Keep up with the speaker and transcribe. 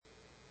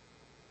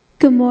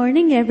Good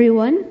morning,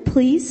 everyone.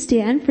 Please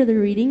stand for the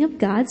reading of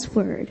God's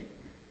Word.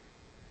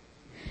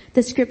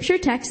 The scripture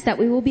text that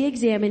we will be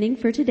examining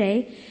for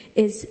today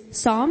is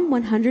Psalm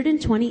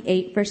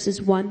 128,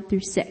 verses 1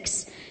 through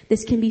 6.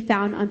 This can be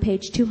found on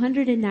page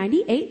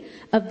 298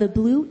 of the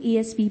blue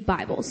ESV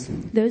Bibles.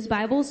 Those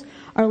Bibles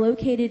are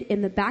located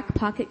in the back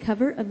pocket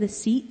cover of the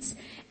seats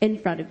in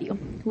front of you.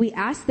 We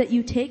ask that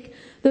you take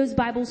those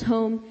Bibles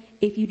home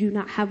if you do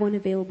not have one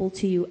available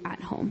to you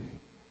at home.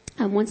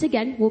 Once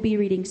again, we'll be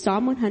reading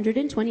Psalm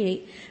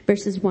 128,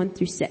 verses 1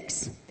 through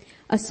 6.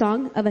 A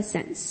song of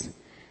ascents.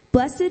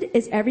 Blessed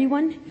is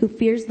everyone who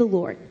fears the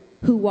Lord,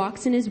 who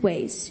walks in his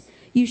ways.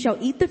 You shall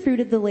eat the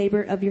fruit of the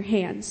labor of your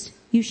hands.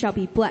 You shall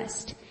be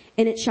blessed,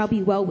 and it shall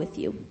be well with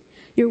you.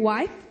 Your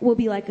wife will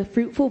be like a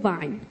fruitful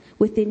vine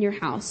within your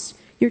house.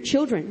 Your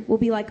children will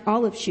be like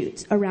olive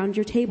shoots around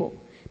your table.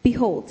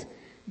 Behold,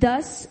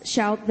 thus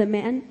shall the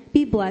man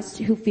be blessed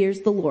who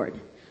fears the Lord.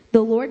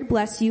 The Lord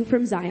bless you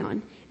from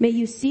Zion. May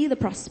you see the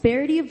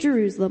prosperity of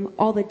Jerusalem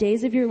all the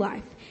days of your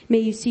life. May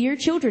you see your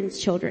children's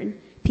children.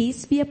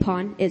 Peace be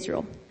upon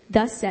Israel.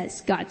 Thus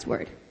says God's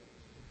word.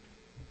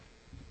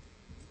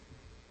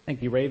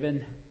 Thank you,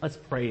 Raven. Let's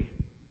pray.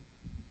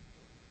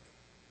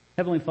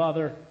 Heavenly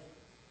Father,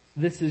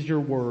 this is your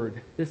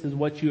word. This is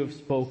what you have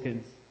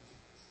spoken.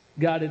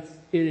 God, it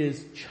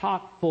is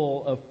chock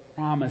full of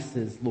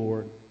promises,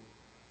 Lord.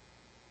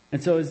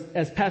 And so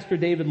as Pastor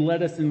David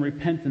led us in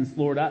repentance,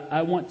 Lord,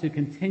 I want to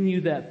continue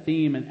that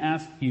theme and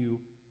ask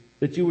you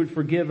that you would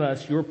forgive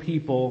us, your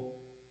people,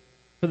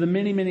 for the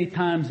many, many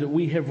times that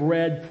we have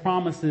read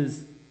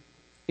promises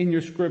in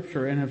your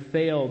scripture and have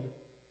failed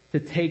to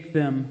take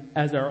them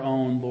as our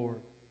own,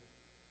 Lord.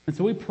 And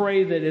so we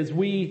pray that as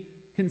we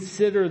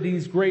consider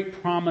these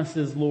great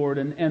promises, Lord,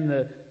 and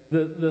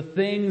the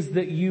things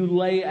that you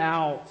lay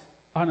out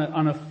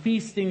on a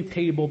feasting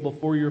table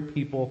before your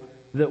people,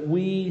 that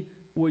we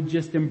would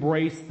just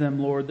embrace them,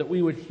 Lord, that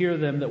we would hear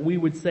them, that we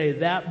would say,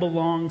 that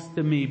belongs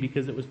to me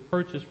because it was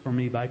purchased for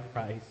me by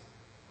Christ.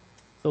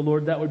 So,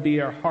 Lord, that would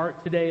be our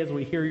heart today as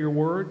we hear your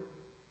word.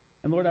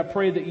 And, Lord, I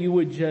pray that you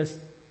would just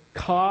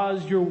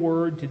cause your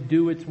word to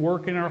do its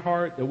work in our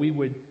heart, that we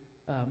would,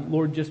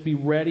 Lord, just be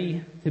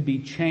ready to be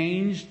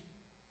changed,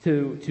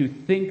 to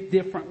think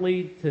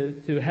differently,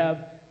 to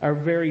have our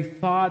very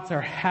thoughts,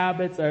 our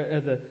habits,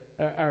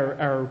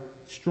 our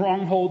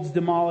strongholds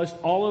demolished,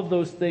 all of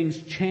those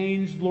things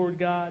changed, Lord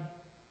God,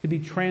 to be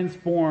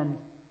transformed,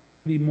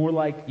 to be more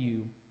like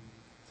you.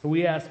 So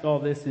we ask all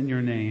this in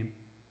your name.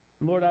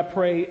 And Lord, I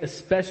pray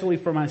especially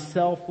for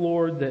myself,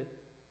 Lord,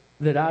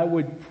 that I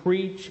would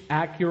preach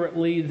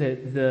accurately,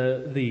 that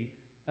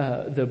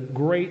the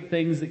great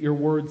things that your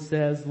word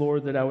says,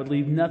 Lord, that I would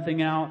leave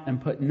nothing out and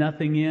put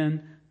nothing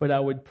in, but I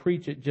would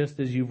preach it just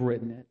as you've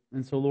written it.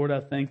 And so, Lord,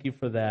 I thank you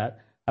for that.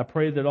 I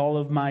pray that all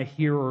of my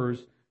hearers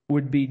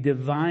would be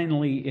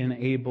divinely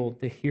enabled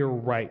to hear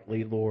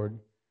rightly, Lord.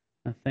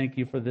 I thank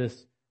you for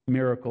this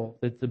miracle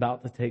that's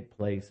about to take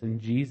place. In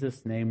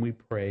Jesus' name we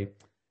pray.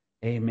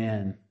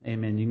 Amen.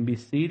 Amen. You can be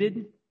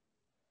seated.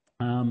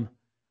 I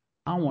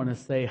want to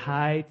say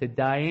hi to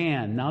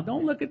Diane. Now,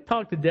 don't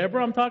talk to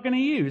Deborah. I'm talking to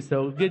you.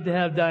 So good to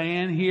have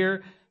Diane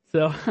here.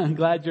 So I'm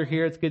glad you're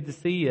here. It's good to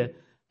see you.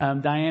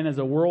 Diane is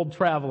a world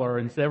traveler,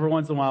 and so every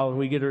once in a while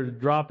we get her to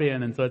drop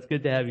in, and so it's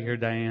good to have you here,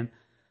 Diane.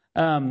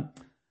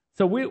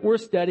 So we're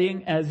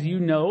studying, as you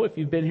know, if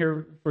you've been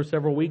here for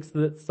several weeks,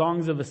 the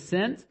Songs of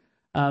Ascent.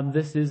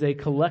 This is a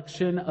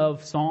collection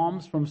of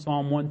psalms from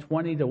Psalm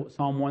 120 to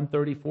Psalm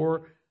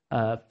 134,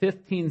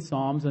 15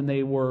 psalms, and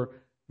they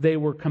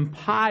were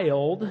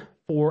compiled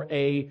for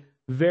a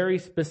very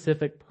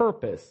specific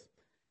purpose.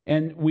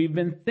 And we've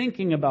been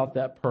thinking about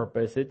that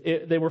purpose.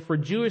 They were for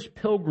Jewish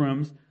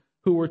pilgrims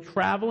who were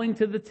traveling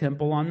to the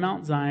temple on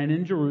Mount Zion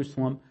in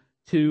Jerusalem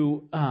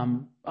to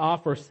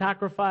offer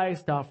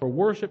sacrifice, to offer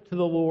worship to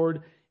the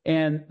Lord.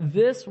 And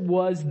this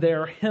was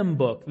their hymn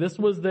book. This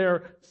was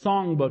their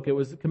song book. It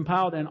was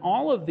compiled. And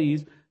all of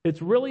these,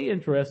 it's really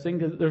interesting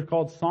because they're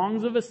called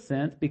Songs of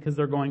Ascent because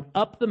they're going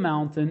up the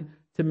mountain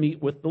to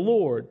meet with the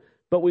Lord.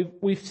 But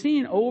we've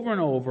seen over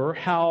and over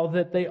how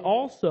that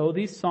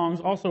these songs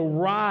also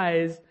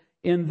rise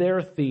in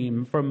their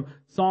theme. From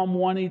Psalm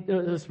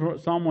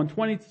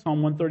 120 to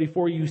Psalm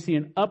 134, you see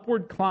an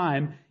upward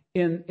climb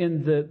in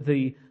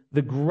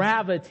the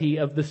gravity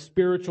of the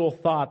spiritual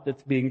thought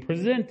that's being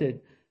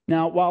presented.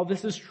 Now, while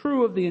this is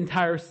true of the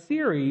entire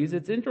series,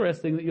 it's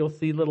interesting that you'll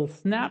see little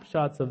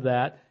snapshots of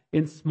that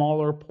in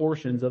smaller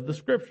portions of the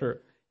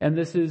scripture. And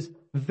this is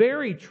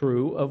very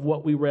true of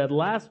what we read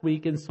last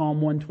week in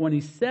Psalm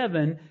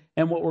 127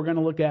 and what we're going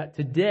to look at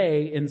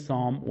today in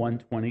Psalm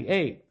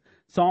 128.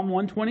 Psalm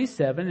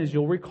 127, as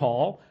you'll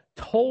recall,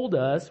 told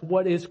us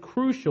what is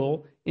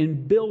crucial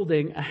in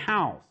building a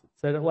house. It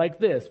said it like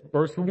this,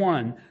 verse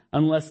 1,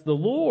 unless the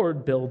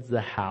Lord builds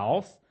the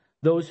house,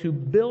 those who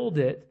build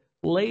it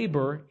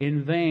labor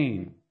in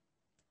vain.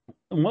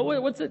 And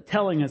what's it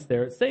telling us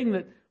there? It's saying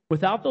that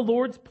without the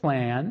Lord's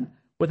plan,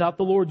 without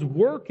the Lord's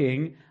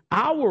working,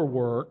 our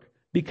work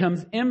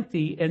becomes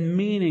empty and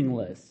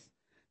meaningless.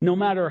 No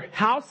matter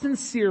how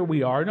sincere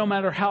we are, no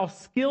matter how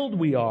skilled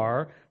we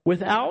are,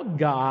 without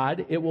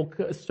God, it will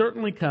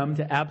certainly come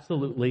to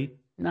absolutely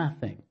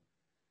nothing.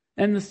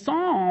 And the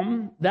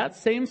psalm, that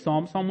same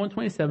psalm, Psalm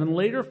 127,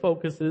 later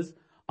focuses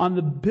on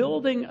the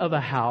building of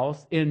a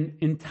house in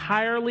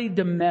entirely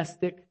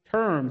domestic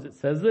terms. It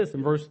says this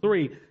in verse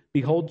 3,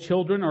 "Behold,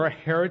 children are a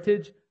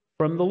heritage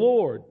from the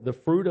Lord. The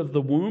fruit of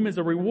the womb is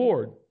a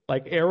reward.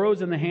 Like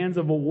arrows in the hands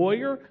of a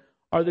warrior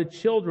are the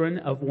children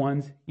of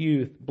one's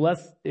youth.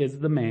 Blessed is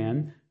the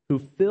man who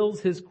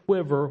fills his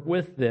quiver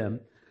with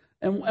them."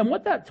 And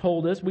what that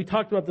told us, we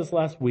talked about this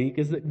last week,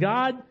 is that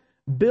God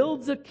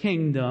builds a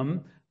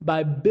kingdom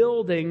by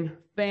building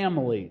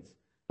families.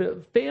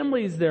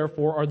 Families,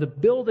 therefore, are the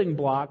building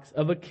blocks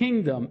of a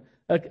kingdom.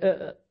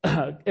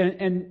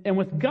 And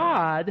with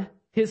God,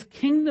 his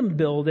kingdom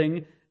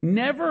building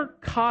never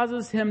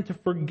causes him to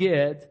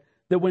forget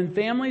that when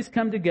families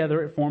come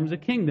together, it forms a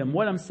kingdom.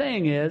 What I'm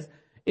saying is,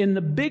 in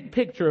the big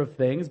picture of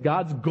things,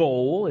 God's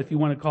goal, if you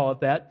want to call it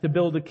that, to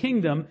build a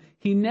kingdom,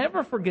 he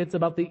never forgets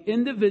about the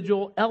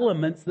individual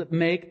elements that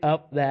make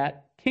up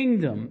that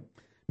kingdom.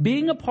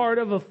 Being a part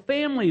of a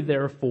family,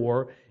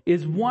 therefore,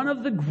 is one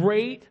of the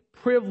great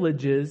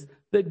privileges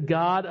that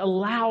God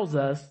allows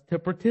us to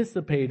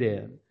participate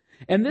in.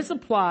 And this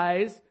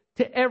applies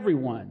to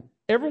everyone.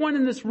 Everyone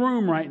in this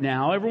room right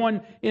now,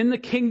 everyone in the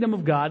kingdom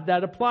of God,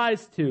 that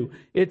applies to.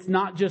 It's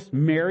not just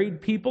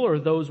married people or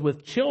those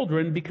with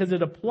children, because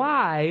it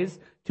applies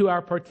to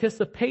our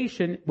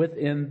participation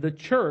within the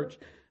church.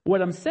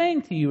 What I'm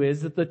saying to you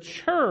is that the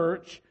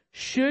church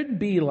should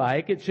be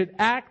like, it should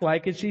act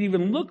like, it should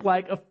even look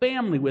like a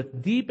family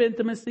with deep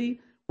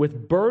intimacy,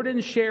 with burden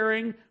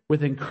sharing,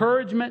 with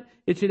encouragement.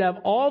 It should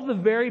have all the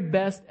very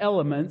best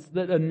elements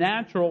that a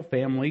natural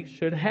family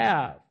should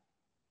have.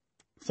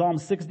 Psalm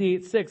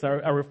 68:6,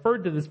 I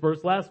referred to this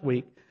verse last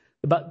week,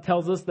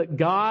 tells us that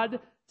God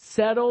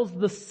settles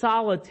the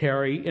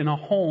solitary in a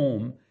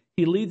home.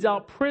 He leads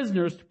out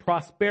prisoners to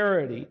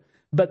prosperity,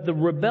 but the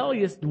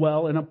rebellious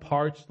dwell in a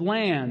parched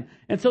land.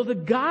 And so the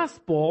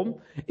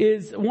gospel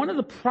is, one of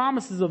the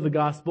promises of the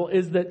gospel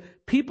is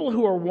that people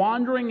who are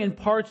wandering in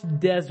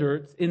parched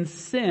deserts in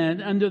sin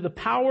under the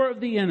power of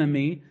the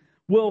enemy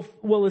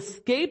will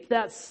escape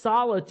that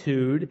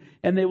solitude,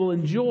 and they will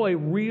enjoy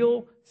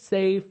real,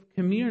 safe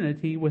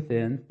community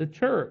within the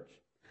church.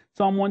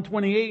 Psalm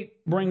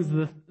 128 brings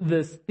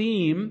this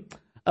theme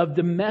of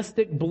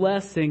domestic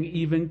blessing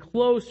even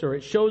closer.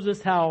 It shows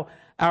us how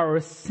our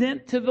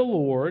ascent to the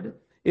Lord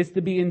is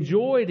to be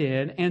enjoyed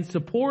in and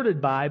supported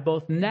by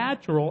both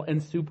natural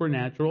and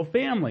supernatural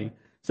family.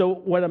 So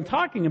what I'm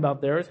talking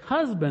about there is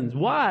husbands,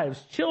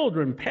 wives,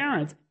 children,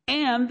 parents,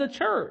 and the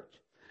church.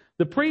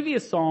 The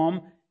previous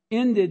psalm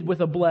ended with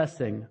a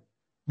blessing.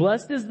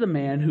 Blessed is the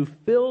man who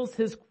fills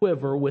his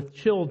quiver with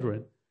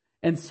children.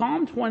 And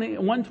Psalm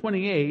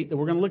 128, that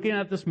we're going to look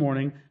at this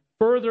morning,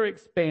 further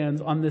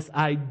expands on this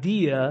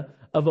idea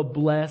of a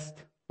blessed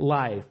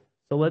life.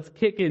 So let's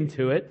kick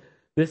into it.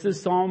 This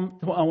is Psalm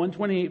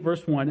 128,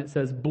 verse 1. It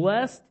says,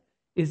 "Blessed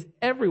is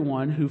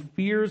everyone who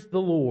fears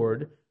the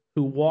Lord,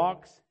 who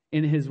walks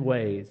in his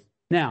ways."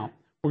 Now,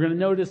 we're going to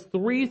notice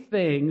three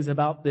things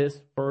about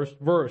this first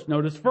verse.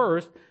 Notice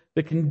first,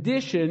 the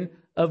condition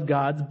of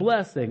God's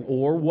blessing,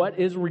 or what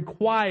is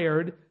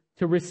required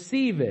to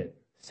receive it.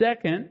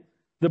 Second,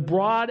 the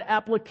broad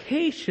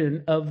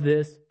application of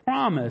this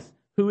promise,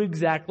 who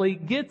exactly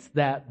gets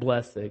that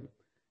blessing.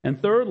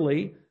 And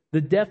thirdly, the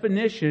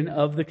definition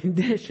of the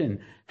condition.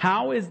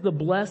 How is the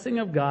blessing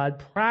of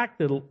God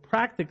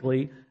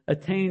practically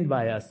attained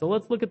by us? So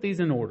let's look at these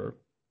in order.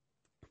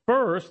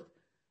 First,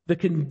 the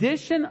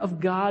condition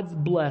of God's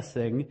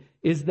blessing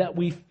is that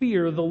we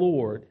fear the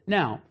Lord.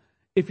 Now,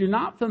 if you're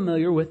not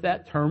familiar with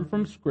that term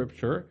from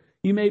Scripture,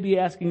 you may be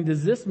asking,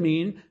 does this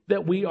mean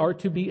that we are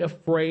to be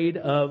afraid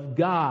of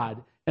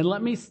God? And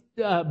let me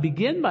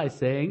begin by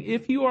saying,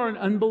 if you are an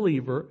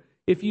unbeliever,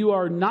 if you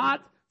are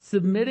not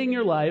submitting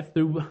your life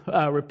through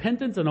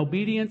repentance and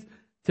obedience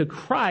to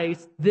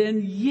Christ,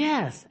 then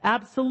yes,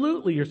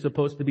 absolutely you're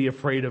supposed to be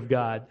afraid of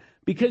God,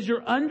 because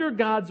you're under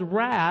God's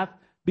wrath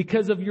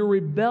because of your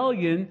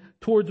rebellion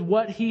towards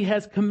what he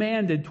has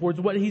commanded, towards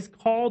what he's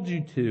called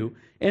you to.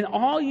 And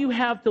all you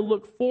have to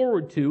look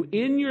forward to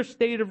in your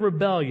state of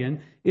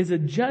rebellion is a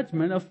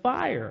judgment of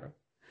fire.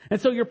 And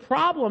so your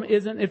problem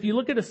isn't, if you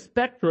look at a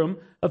spectrum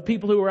of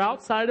people who are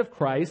outside of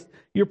Christ,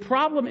 your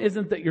problem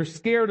isn't that you're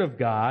scared of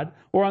God,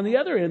 or on the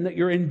other end that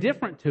you're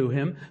indifferent to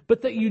him,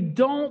 but that you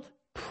don't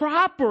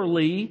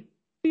properly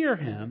fear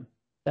him.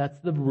 That's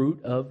the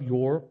root of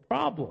your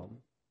problem.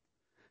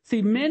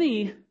 See,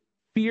 many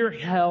fear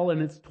hell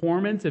and its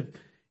torments.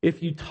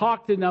 If you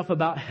talked enough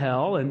about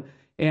hell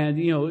and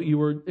you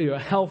were a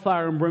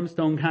hellfire and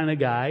brimstone kind of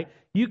guy,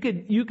 you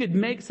could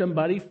make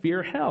somebody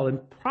fear hell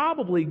and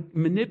probably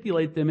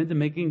manipulate them into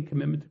making a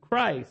commitment to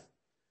Christ.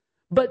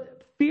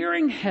 But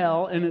fearing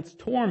hell and its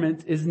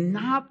torments is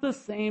not the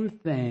same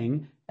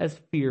thing as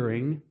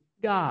fearing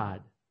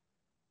God.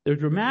 They're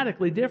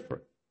dramatically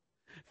different.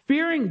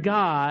 Fearing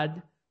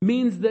God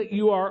means that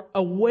you are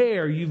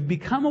aware, you've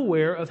become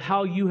aware of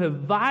how you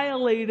have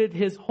violated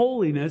his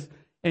holiness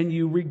and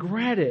you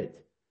regret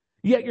it.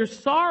 Yet your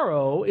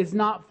sorrow is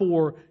not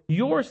for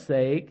your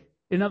sake.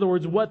 In other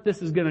words, what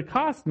this is going to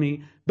cost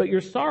me, but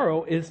your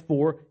sorrow is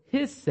for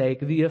his sake,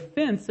 the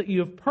offense that you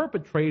have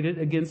perpetrated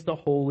against a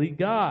holy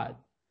God.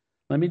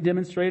 Let me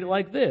demonstrate it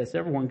like this.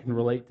 Everyone can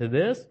relate to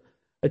this.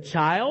 A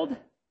child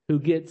who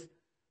gets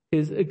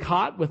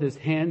caught with his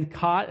hand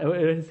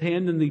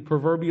in the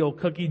proverbial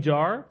cookie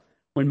jar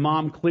when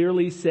mom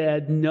clearly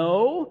said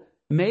no,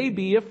 may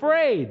be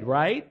afraid,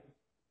 right?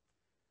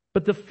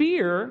 But the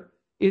fear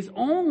is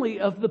only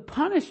of the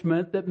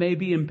punishment that may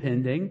be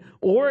impending,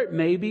 or it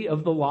may be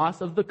of the loss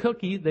of the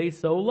cookie they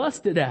so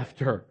lusted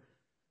after.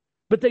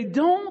 But they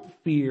don't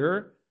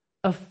fear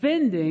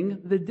offending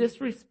the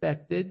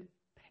disrespected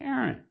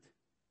parent.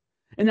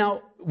 And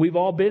now, we've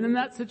all been in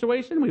that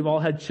situation. We've all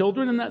had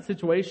children in that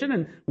situation,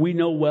 and we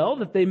know well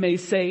that they may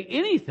say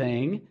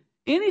anything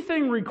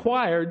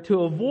required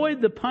to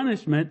avoid the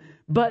punishment,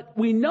 but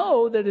we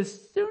know that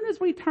as soon as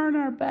we turn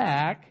our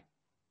back,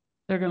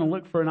 they're going to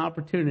look for an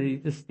opportunity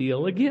to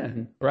steal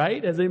again,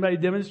 right? Has anybody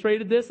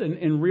demonstrated this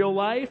in real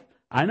life?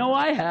 I know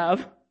I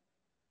have.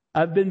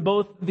 I've been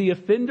both the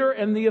offender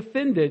and the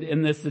offended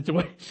in this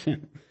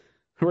situation,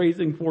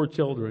 raising 4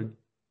 children.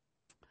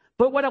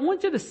 But what I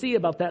want you to see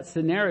about that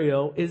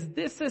scenario is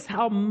this is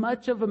how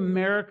much of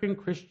American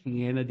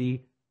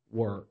Christianity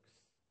works.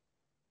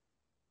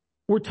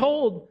 We're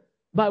told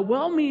by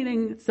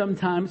well-meaning,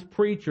 sometimes,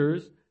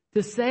 preachers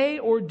to say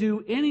or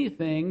do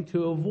anything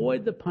to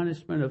avoid the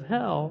punishment of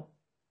hell,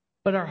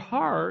 but our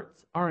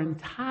hearts are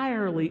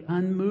entirely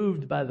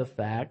unmoved by the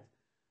fact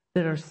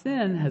that our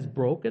sin has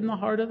broken the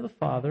heart of the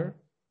Father,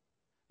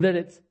 that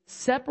it's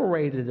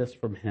separated us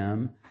from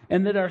him,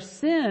 and that our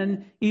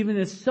sin even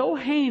is so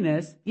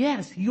heinous,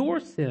 yes, your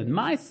sin,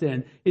 my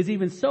sin, is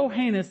even so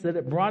heinous that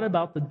it brought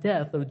about the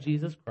death of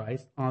Jesus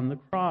Christ on the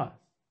cross.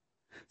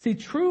 See,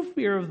 true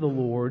fear of the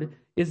Lord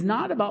is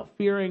not about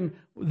fearing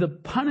the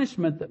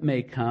punishment that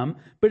may come,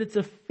 but it's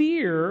a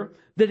fear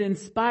that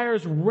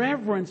inspires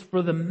reverence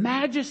for the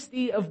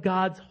majesty of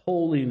God's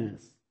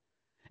holiness.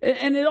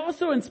 And it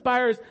also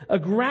inspires a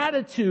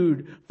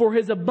gratitude for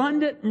his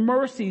abundant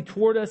mercy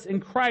toward us in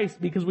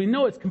Christ, because we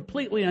know it's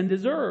completely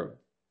undeserved.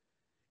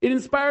 It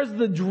inspires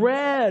the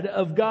dread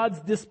of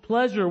God's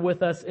displeasure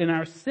with us in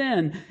our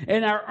sin,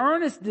 and our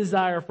earnest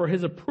desire for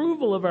his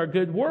approval of our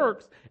good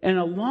works, and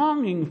a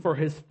longing for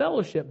his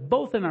fellowship,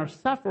 both in our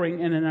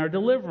suffering and in our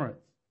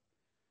deliverance.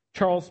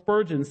 Charles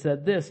Spurgeon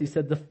said this. He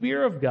said, "The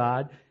fear of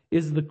God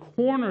is the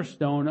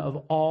cornerstone of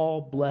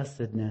all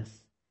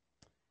blessedness.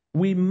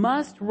 We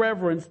must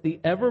reverence the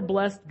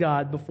ever-blessed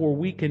God before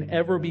we can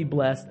ever be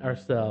blessed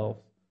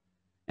ourselves.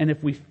 And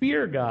if we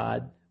fear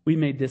God, we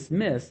may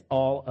dismiss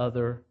all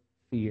other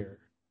fear."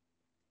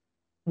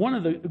 One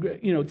of the,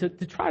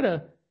 to try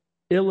to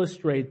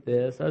illustrate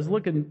this, I was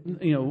looking,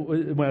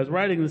 when I was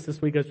writing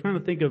this week, I was trying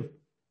to think of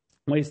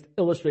ways to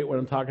illustrate what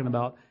I'm talking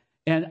about.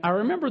 And I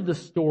remember the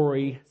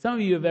story. Some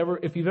of you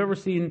if you've ever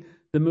seen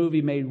the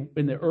movie made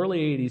in the early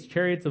 80s,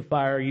 Chariots of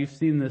Fire, you've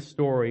seen this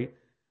story.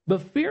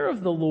 But fear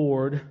of the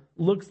Lord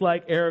looks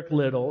like Eric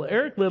Liddell.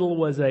 Eric Liddell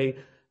was a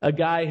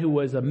guy who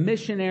was a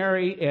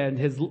missionary, and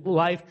his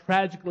life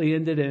tragically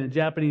ended in a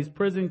Japanese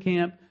prison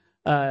camp.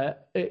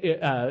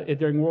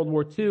 During World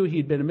War II,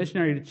 he'd been a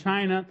missionary to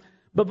China.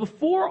 But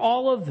before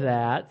all of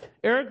that,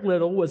 Eric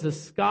Liddell was a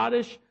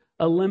Scottish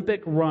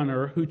Olympic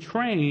runner who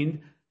trained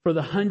for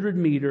the 100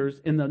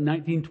 meters in the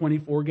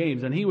 1924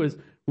 games. And he was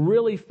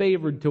really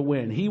favored to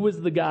win. He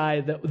was the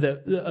guy that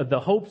the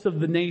hopes of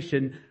the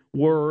nation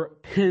were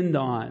pinned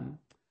on.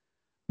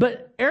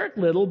 But Eric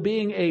Liddell,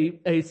 being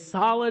a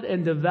solid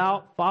and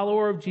devout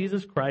follower of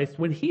Jesus Christ,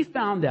 when he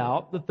found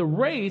out that the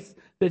race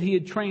that he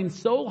had trained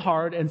so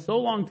hard and so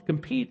long to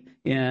compete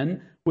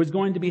in was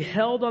going to be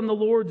held on the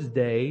Lord's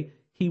Day,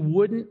 he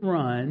wouldn't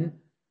run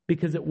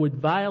because it would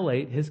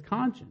violate his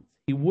conscience.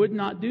 He would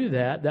not do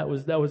that. That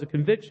was a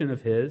conviction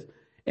of his.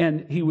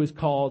 And he was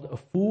called a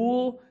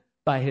fool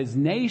by his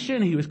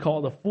nation. He was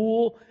called a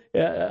fool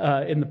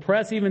in the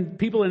press. Even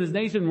people in his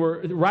nation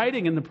were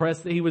writing in the press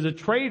that he was a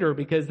traitor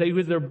because he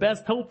was their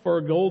best hope for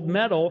a gold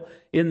medal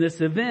in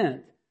this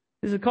event.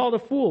 He was called a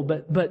fool.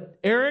 But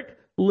Eric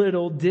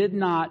Liddell did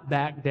not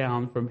back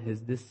down from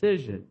his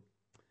decision.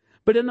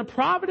 But in the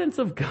providence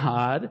of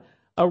God,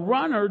 a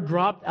runner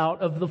dropped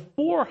out of the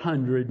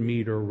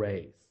 400-meter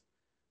race,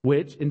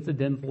 which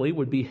incidentally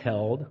would be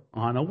held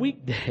on a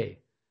weekday.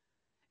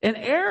 And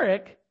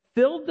Eric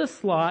filled the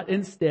slot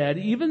instead,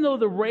 even though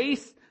the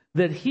race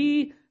that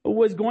he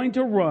was going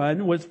to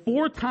run was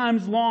 4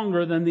 times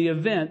longer than the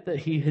event that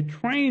he had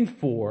trained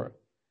for.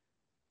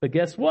 But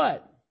guess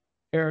what?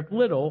 Eric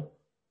Liddell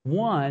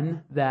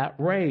won that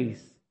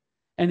race.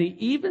 And he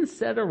even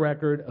set a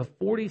record of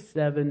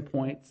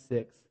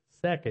 47.6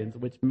 seconds,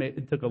 which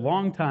it took a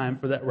long time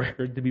for that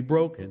record to be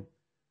broken.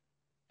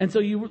 And so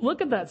you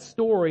look at that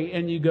story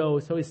and you go,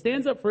 so he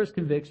stands up for his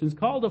convictions,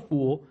 called a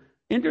fool,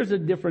 enters a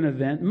different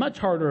event, much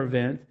harder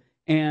event,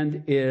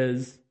 and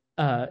is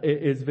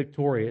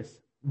victorious.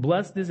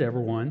 Blessed is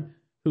everyone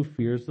who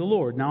fears the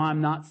Lord. Now,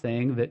 I'm not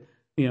saying that,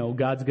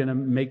 God's going to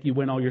make you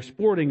win all your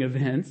sporting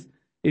events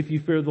if you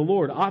fear the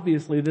Lord.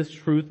 Obviously, this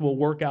truth will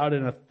work out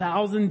in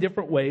 1,000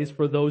 different ways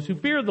for those who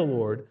fear the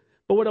Lord.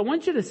 But what I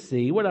want you to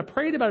see, what I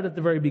prayed about at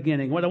the very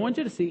beginning, what I want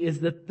you to see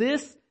is that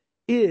this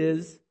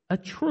is a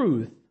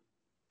truth.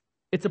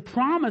 It's a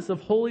promise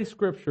of Holy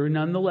Scripture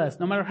nonetheless.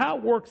 No matter how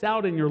it works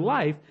out in your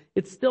life,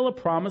 it's still a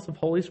promise of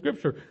Holy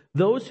Scripture.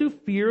 Those who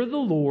fear the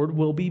Lord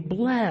will be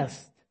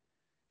blessed.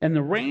 And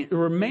the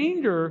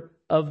remainder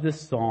of this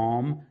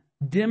psalm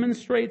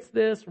demonstrates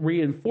this,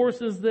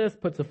 reinforces this,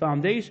 puts a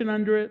foundation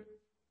under it.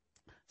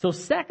 So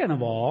second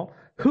of all,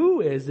 who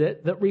is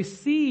it that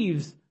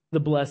receives the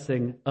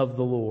blessing of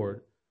the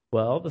Lord?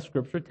 Well, the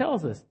Scripture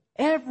tells us,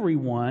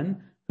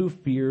 everyone who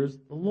fears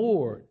the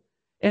Lord.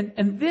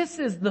 And this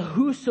is the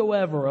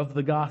whosoever of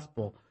the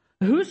gospel.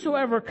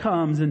 Whosoever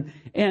comes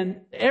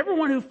and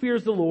everyone who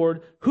fears the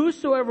Lord,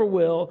 whosoever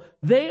will,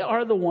 they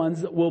are the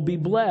ones that will be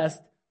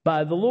blessed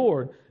by the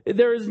Lord.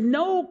 There is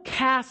no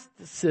caste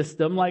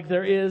system like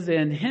there is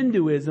in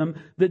Hinduism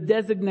that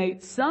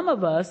designates some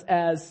of us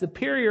as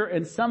superior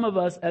and some of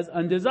us as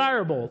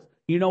undesirables.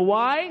 You know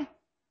why?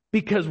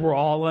 Because we're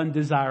all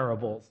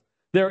undesirables.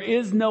 There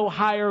is no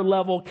higher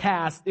level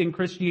caste in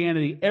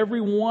Christianity.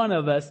 Every one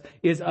of us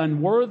is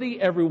unworthy.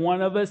 Every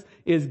one of us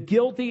is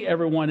guilty.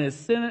 Everyone is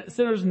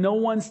sinners. No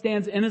one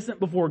stands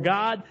innocent before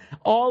God.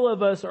 All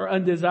of us are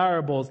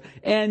undesirables.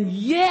 And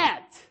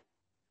yet,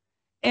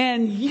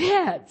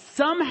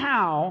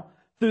 somehow,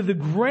 through the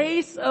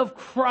grace of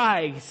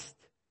Christ,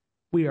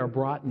 we are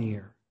brought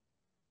near,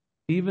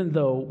 even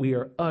though we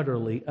are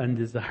utterly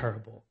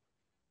undesirable.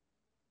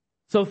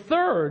 So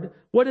third,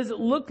 what does it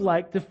look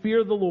like to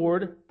fear the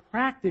Lord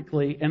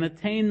practically and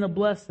attain the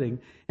blessing?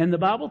 And the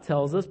Bible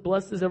tells us,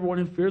 blessed is everyone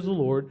who fears the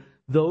Lord,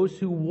 those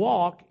who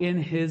walk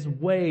in His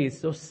ways.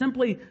 So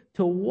simply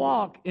to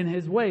walk in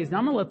His ways. Now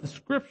I'm going to let the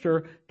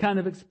Scripture kind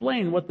of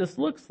explain what this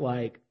looks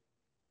like.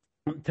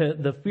 To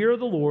the fear of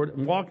the Lord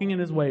and walking in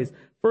His ways.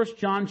 1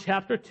 John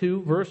chapter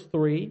 2, verse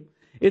 3,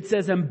 it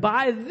says, and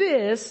by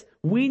this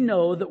we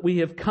know that we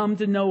have come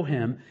to know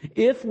Him,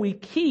 if we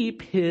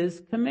keep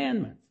His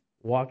commandments,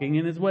 walking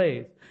in His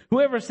ways.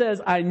 Whoever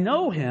says, I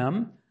know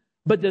Him,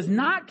 but does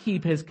not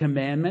keep His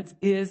commandments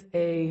is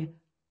a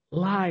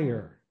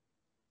liar,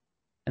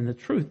 and the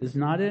truth is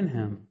not in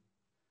him.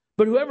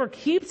 But whoever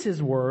keeps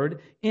His word,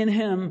 in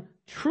him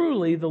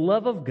truly the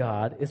love of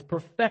God is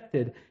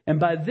perfected. And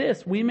by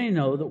this we may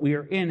know that we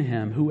are in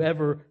Him.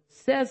 Whoever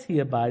says he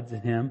abides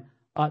in Him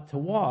ought to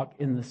walk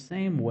in the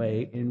same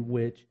way in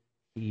which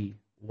He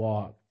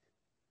walked.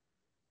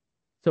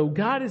 So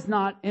God is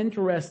not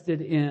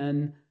interested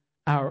in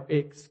our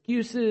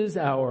excuses,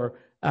 all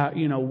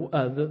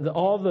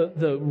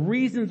the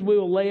reasons we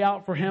will lay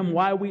out for Him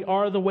why we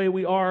are the way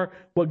we are.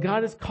 What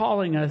God is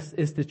calling us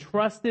is to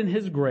trust in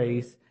His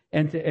grace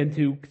and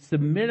to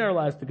submit our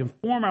lives, to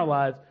conform our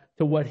lives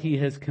to what He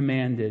has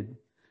commanded.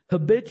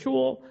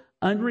 Habitual,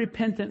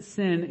 unrepentant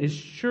sin is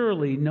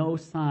surely no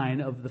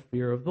sign of the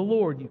fear of the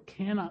Lord. You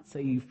cannot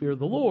say you fear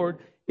the Lord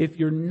if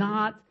you're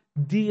not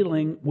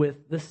dealing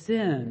with the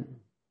sin.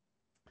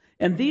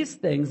 And these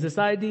things, this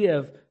idea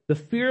of the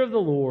fear of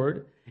the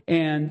Lord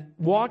and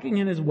walking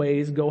in His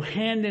ways, go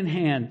hand in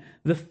hand.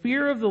 The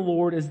fear of the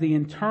Lord is the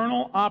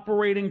internal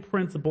operating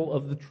principle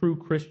of the true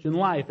Christian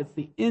life. It's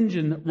the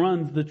engine that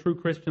runs the true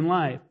Christian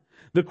life.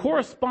 The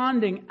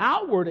corresponding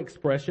outward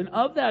expression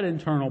of that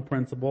internal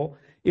principle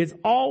is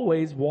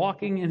always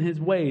walking in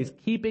His ways,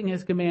 keeping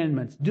His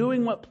commandments,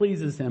 doing what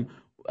pleases Him,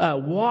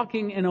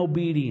 walking in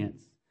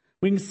obedience.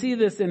 We can see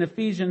this in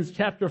Ephesians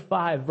chapter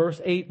 5,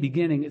 verse 8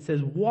 beginning. It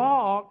says,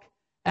 walk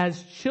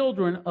as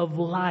children of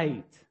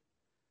light.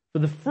 For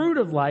the fruit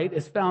of light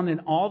is found in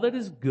all that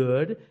is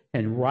good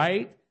and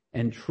right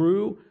and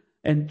true,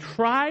 and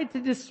try to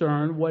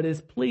discern what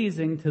is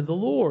pleasing to the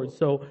Lord.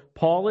 So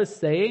Paul is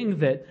saying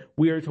that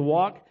we are to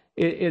walk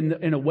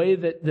in a way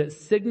that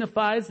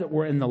signifies that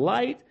we're in the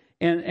light,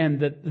 and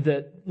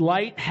that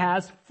light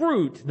has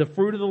fruit. The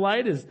fruit of the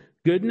light is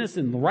goodness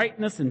and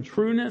rightness and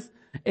trueness,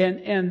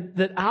 and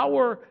that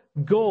our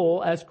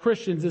goal as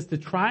Christians is to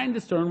try and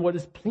discern what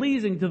is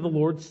pleasing to the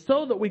Lord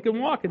so that we can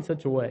walk in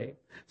such a way.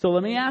 So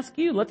let me ask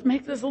you, let's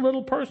make this a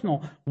little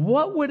personal.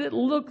 What would it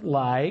look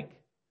like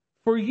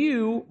for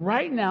you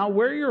right now,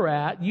 where you're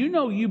at? You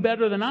know you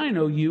better than I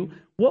know you.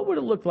 What would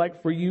it look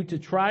like for you to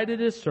try to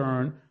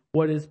discern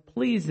what is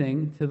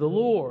pleasing to the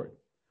Lord?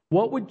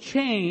 What would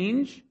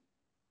change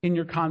in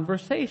your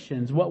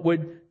conversations? What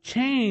would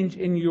change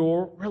in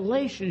your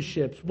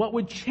relationships? What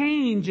would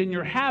change in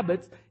your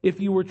habits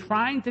if you were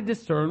trying to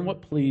discern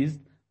what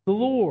pleased the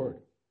Lord?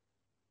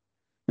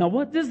 Now,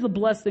 what does the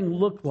blessing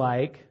look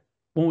like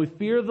when we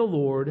fear the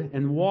Lord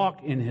and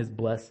walk in His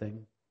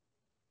blessing?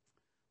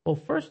 Well,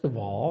 first of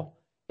all,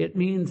 it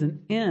means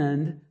an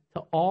end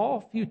to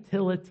all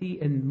futility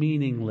and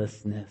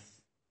meaninglessness.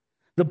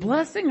 The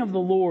blessing of the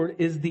Lord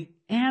is the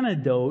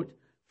antidote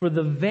for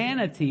the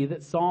vanity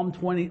that Psalm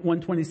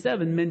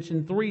 127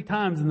 mentioned 3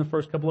 times in the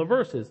first couple of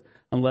verses.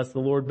 Unless the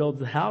Lord builds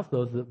the house,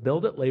 those that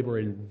build it labor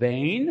in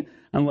vain.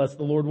 Unless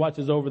the Lord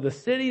watches over the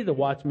city, the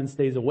watchman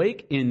stays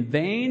awake in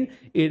vain.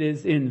 It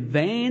is in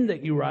vain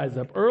that you rise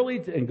up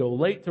early and go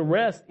late to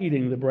rest,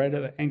 eating the bread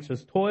of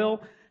anxious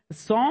toil.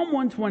 Psalm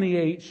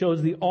 128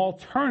 shows the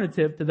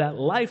alternative to that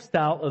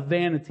lifestyle of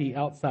vanity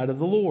outside of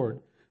the Lord.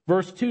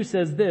 Verse 2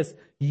 says this,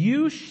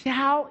 you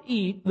shall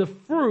eat the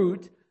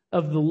fruit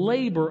of the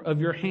labor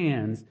of your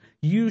hands.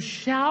 You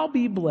shall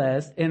be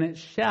blessed, and it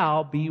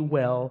shall be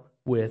well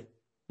with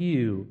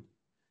you.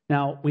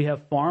 Now, we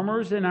have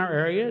farmers in our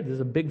area. There's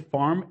a big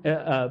farm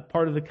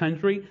part of the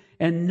country,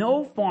 and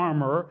no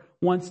farmer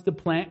wants to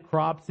plant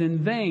crops in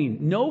vain.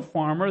 No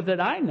farmer that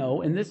I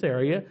know in this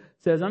area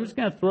says, I'm just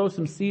going to throw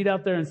some seed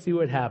out there and see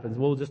what happens.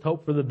 We'll just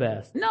hope for the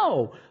best.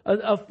 No,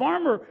 a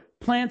farmer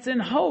plants in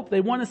hope.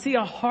 They want to see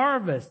a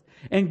harvest.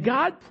 And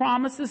God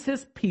promises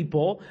His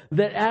people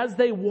that as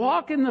they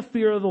walk in the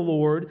fear of the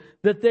Lord,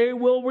 that they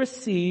will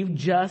receive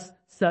just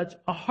such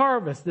a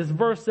harvest. This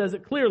verse says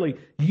it clearly.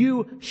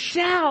 You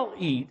shall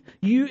eat.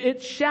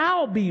 It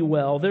shall be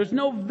well. There's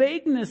no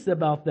vagueness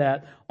about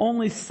that.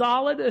 Only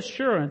solid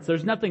assurance.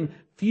 There's nothing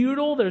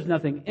futile. There's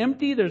nothing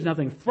empty. There's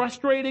nothing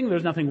frustrating.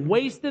 There's nothing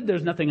wasted.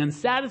 There's nothing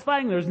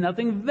unsatisfying. There's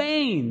nothing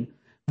vain.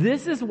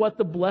 This is what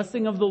the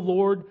blessing of the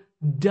Lord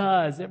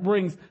does. It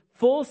brings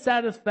full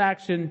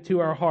satisfaction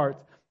to our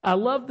hearts. I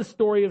love the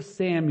story of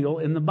Samuel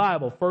in the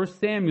Bible. 1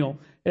 Samuel,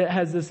 it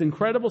has this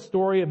incredible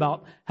story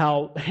about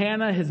how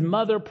Hannah, his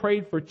mother,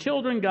 prayed for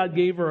children. God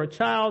gave her a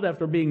child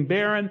after being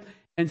barren,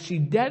 and she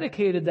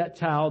dedicated that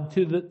child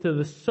to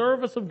the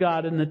service of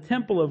God in the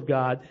temple of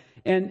God.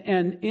 And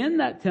in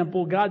that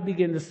temple, God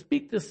began to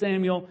speak to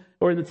Samuel,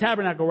 or in the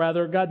tabernacle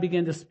rather, God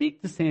began to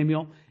speak to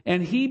Samuel,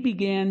 and he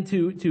began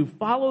to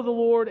follow the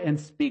Lord and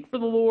speak for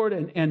the Lord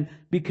and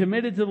be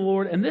committed to the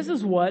Lord. And this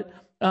is what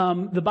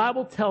the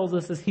Bible tells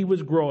us as he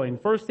was growing.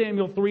 1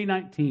 Samuel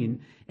 3:19.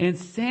 And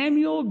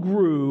Samuel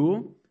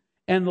grew,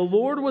 and the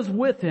Lord was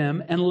with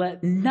him, and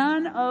let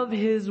none of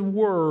his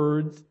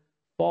words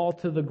fall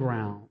to the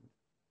ground.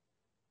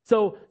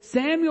 So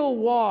Samuel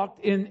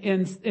walked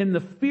in the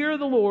fear of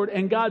the Lord,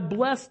 and God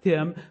blessed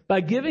him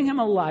by giving him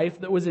a life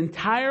that was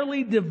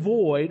entirely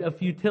devoid of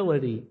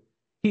futility.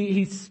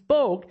 He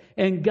spoke,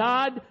 and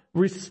God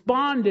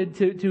responded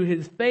to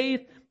his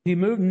faith. He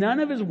moved. None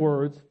of his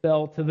words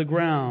fell to the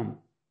ground.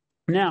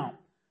 Now,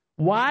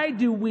 why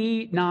do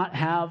we not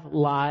have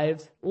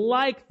lives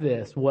like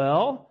this?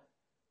 Well,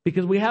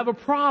 because we have a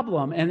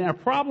problem, and our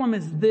problem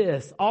is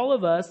this. All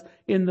of us,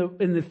 in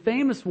the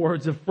famous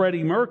words of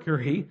Freddie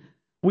Mercury,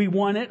 we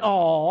want it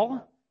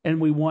all, and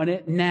we want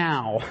it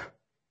now.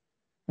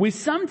 We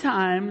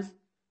sometimes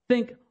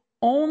think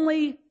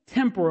only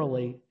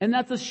temporally, and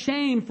that's a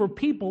shame for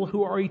people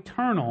who are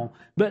eternal.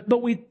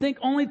 But we think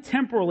only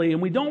temporally,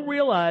 and we don't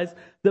realize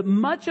that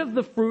much of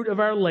the fruit of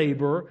our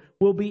labor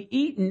will be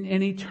eaten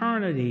in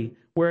eternity,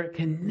 where it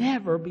can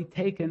never be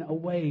taken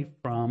away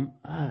from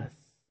us.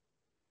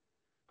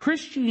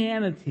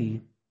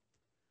 Christianity,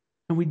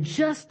 and we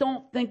just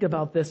don't think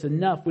about this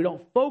enough, we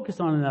don't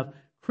focus on it enough.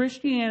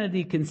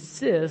 Christianity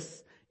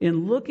consists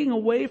in looking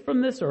away from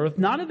this earth,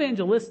 not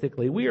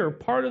evangelistically. We are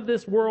part of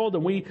this world,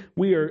 and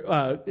we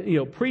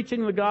are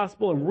preaching the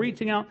gospel and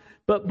reaching out.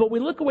 But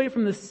we look away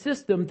from the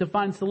system to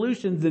find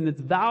solutions in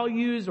its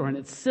values or in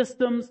its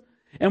systems,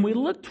 and we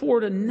look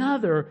toward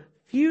another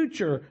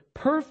future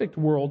perfect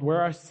world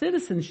where our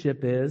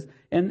citizenship is,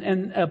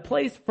 and a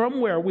place from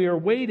where we are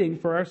waiting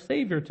for our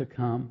Savior to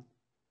come.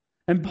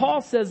 And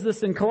Paul says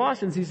this in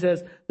Colossians. He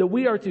says that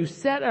we are to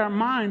set our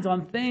minds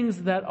on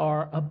things that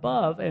are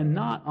above and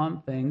not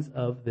on things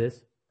of this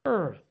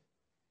earth.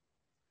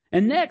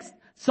 And next,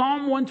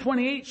 Psalm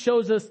 128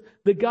 shows us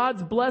that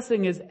God's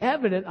blessing is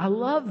evident. I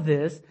love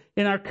this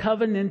in our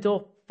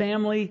covenantal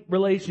family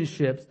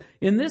relationships.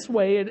 In this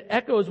way, it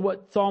echoes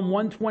what Psalm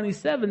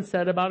 127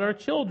 said about our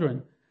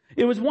children.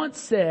 It was once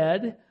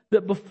said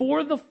that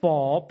before the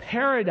fall,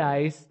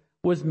 paradise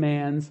was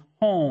man's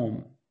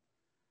home.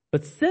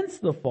 But since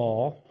the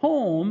fall,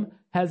 home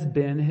has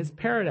been his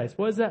paradise.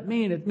 What does that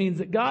mean? It means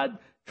that God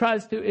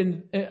tries to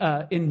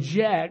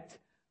inject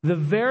the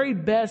very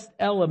best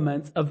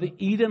elements of the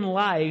Eden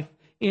life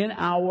in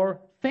our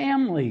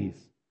families.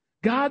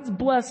 God's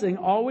blessing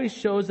always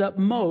shows up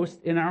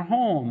most in our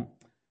home.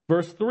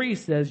 Verse 3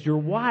 says, your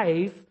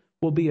wife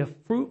will be a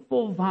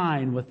fruitful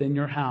vine within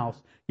your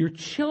house. Your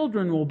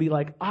children will be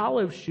like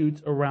olive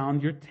shoots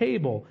around your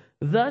table.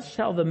 Thus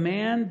shall the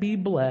man be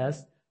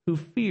blessed who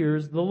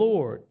fears the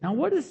Lord. Now,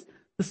 what is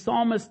the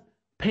psalmist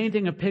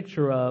painting a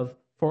picture of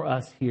for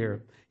us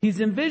here? He's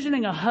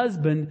envisioning a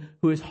husband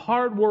who is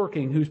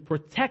hardworking, who's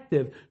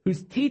protective,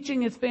 who's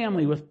teaching his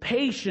family with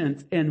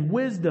patience and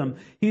wisdom.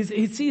 He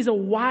sees a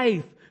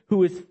wife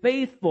who is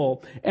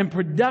faithful and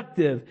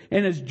productive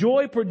and is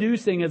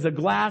joy-producing as a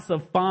glass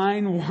of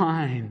fine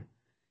wine.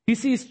 He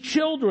sees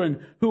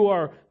children who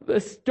are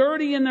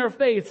sturdy in their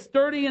faith,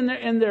 sturdy in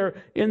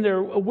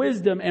their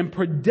wisdom, and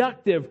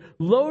productive,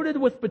 loaded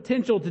with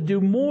potential to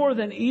do more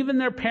than even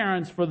their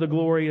parents for the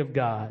glory of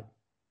God.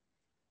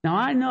 Now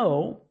I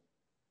know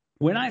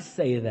when I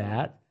say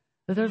that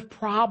there's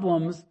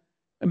problems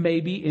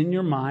maybe in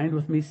your mind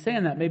with me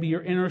saying that. Maybe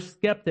your inner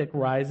skeptic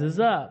rises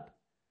up.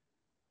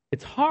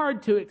 It's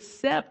hard to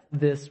accept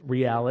this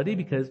reality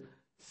because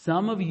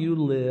some of you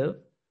live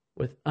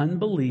with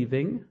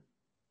unbelieving,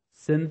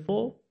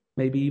 sinful,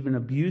 maybe even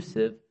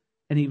abusive,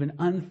 and even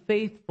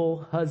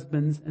unfaithful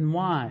husbands and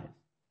wives.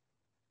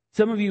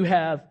 Some of you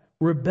have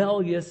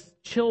rebellious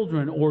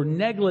children or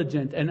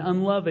negligent and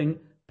unloving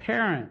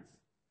parents.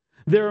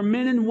 There are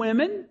men and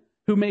women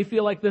who may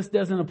feel like this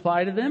doesn't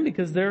apply to them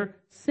because they're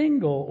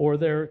single or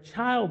they're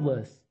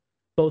childless,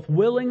 both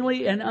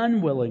willingly and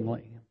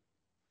unwillingly.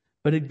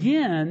 But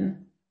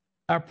again,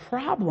 our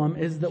problem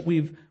is that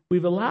we've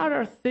allowed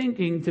our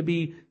thinking to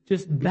be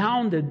just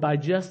bounded by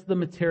just the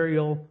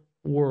material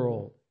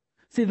world.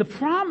 See, the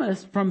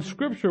promise from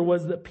Scripture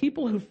was that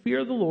people who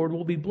fear the Lord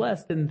will be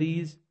blessed in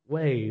these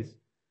ways.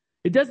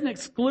 It doesn't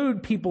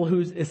exclude people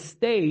whose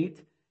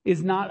estate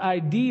is not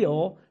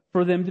ideal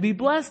for them to be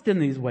blessed in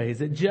these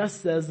ways. It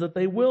just says that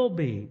they will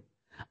be.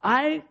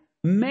 I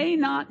may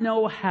not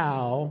know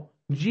how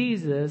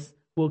Jesus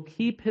will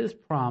keep his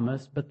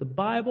promise, but the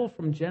Bible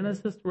from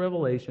Genesis to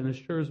Revelation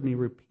assures me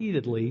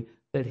repeatedly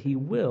that he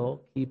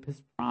will keep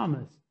his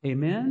promise.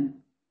 Amen?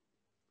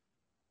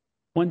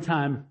 One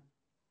time,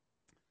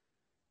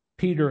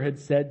 Peter had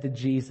said to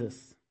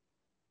Jesus,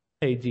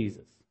 "Hey,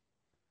 Jesus,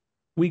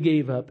 we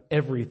gave up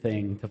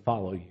everything to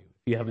follow you,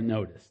 if you haven't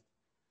noticed.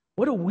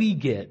 What do we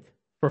get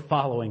for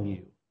following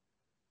you?"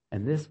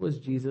 And this was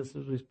Jesus'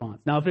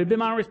 response. Now, if it had been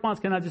my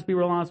response, can I just be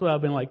real honest with you?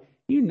 I've been like,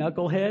 you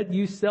knucklehead,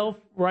 you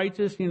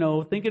self-righteous,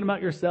 thinking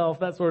about yourself,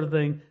 that sort of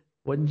thing.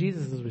 Wasn't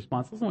Jesus'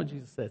 response. Listen to what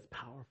Jesus said. It's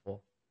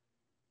powerful.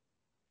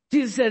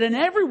 Jesus said, "And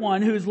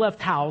everyone who's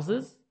left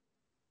houses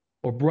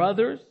or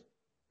brothers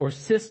or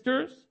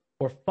sisters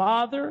or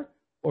father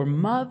or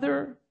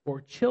mother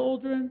or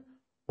children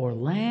or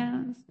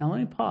lands." Now let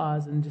me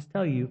pause and just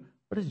tell you,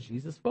 what is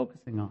Jesus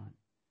focusing on?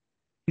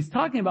 He's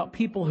talking about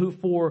people who,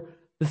 for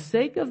the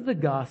sake of the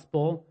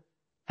gospel,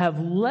 have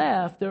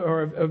left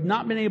or have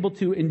not been able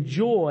to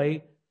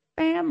enjoy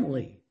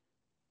family.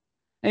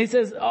 And he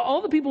says,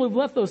 all the people who've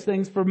left those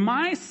things, for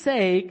my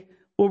sake,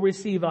 will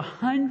receive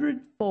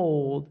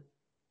 100-fold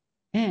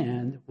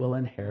and will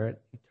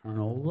inherit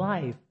eternal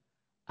life.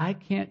 I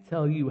can't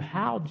tell you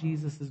how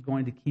Jesus is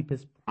going to keep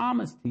his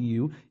promise to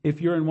you if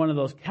you're in one of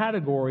those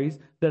categories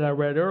that I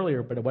read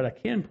earlier. But what I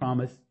can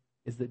promise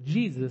is that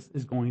Jesus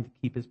is going to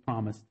keep his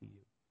promise to you.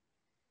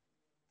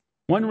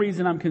 One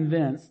reason I'm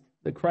convinced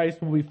that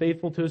Christ will be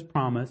faithful to his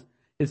promise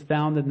is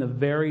found in the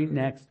very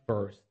next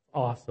verse.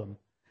 Awesome.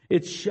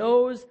 It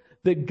shows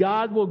that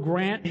God will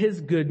grant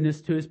his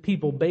goodness to his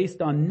people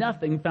based on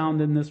nothing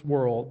found in this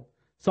world.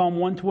 Psalm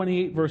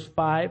 128 verse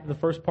 5, the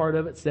first part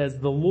of it says,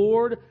 "The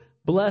Lord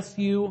bless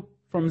you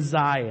from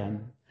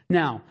Zion."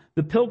 Now,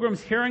 the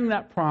pilgrims hearing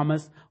that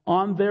promise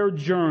on their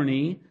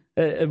journey,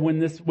 when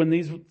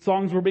these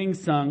songs were being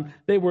sung,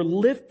 they were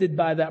lifted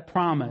by that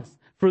promise.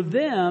 For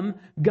them,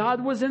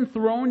 God was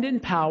enthroned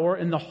in power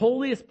in the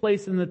holiest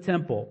place in the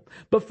temple.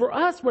 But for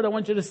us, what I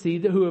want you to see,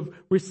 who have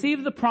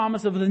received the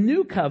promise of the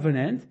new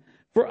covenant,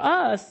 for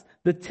us,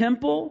 the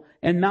temple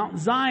and Mount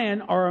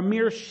Zion are a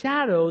mere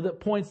shadow that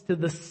points to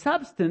the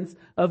substance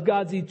of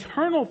God's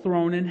eternal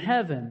throne in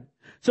heaven.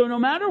 So no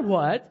matter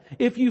what,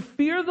 if you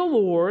fear the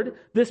Lord,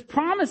 this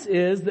promise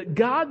is that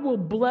God will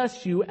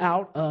bless you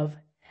out of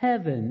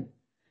heaven.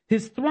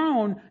 His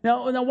throne.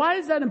 Now why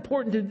is that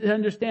important to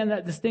understand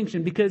that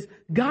distinction? Because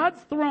God's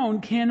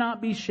throne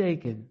cannot be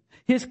shaken.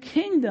 His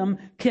kingdom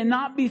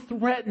cannot be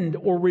threatened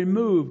or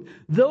removed.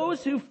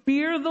 Those who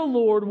fear the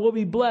Lord will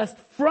be blessed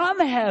from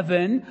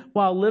heaven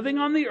while living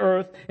on the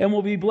earth, and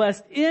will be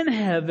blessed in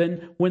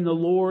heaven when the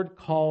Lord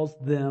calls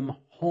them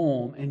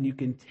home. And you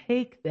can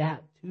take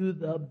that to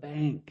the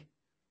bank.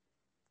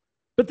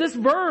 But this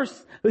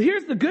verse,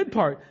 here's the good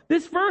part.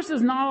 This verse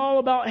is not all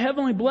about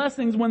heavenly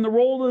blessings when the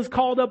roll is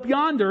called up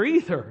yonder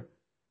either.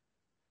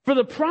 For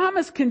the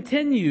promise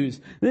continues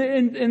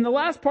in the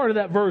last part of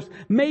that verse.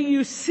 May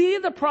you see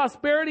the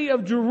prosperity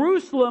of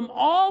Jerusalem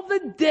all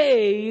the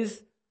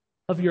days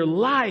of your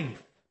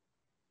life.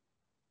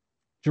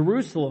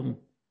 Jerusalem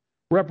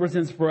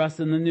represents for us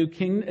in the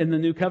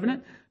new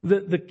covenant,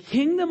 the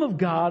kingdom of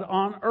God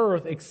on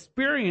earth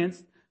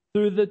experienced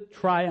through the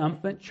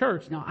triumphant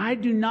church. Now, I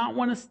do not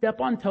want to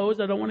step on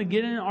toes. I don't want to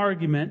get in an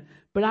argument,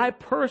 but I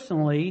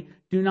personally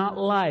do not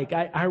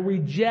I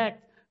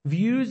reject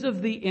views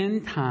of the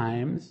end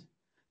times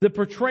that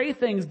portray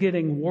things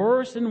getting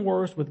worse and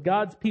worse with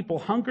God's people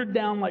hunkered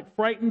down like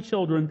frightened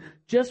children,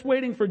 just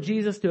waiting for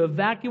Jesus to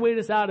evacuate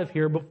us out of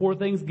here before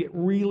things get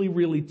really,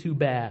 really too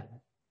bad.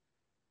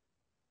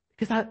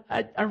 Because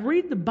I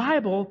read the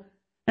Bible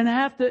and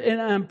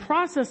I'm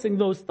processing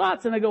those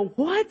thoughts and I go,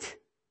 what?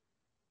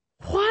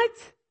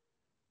 What?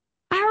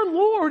 Our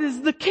Lord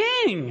is the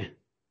King.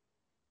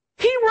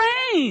 He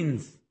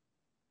reigns.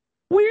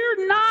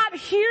 We're not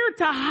here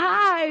to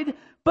hide,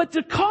 but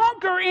to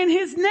conquer in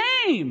His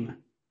name.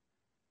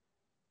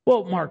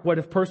 Well, Mark, what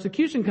if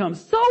persecution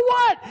comes? So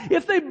what?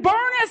 If they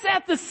burn us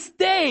at the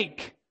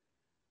stake,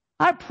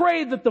 I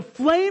pray that the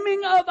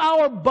flaming of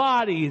our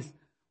bodies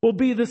will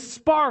be the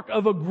spark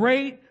of a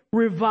great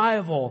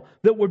revival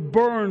that would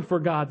burn for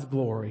God's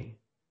glory.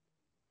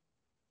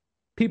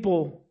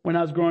 People, when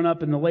I was growing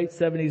up in the late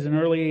 70s and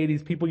early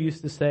 80s, people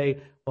used to say,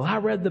 well, I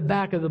read the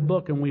back of the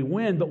book and we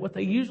win. But what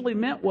they usually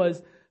meant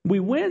was, we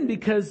win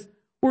because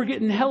we're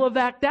getting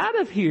helevaced out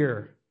of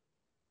here.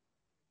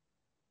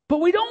 But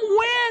we don't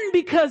win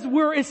because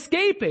we're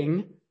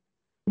escaping.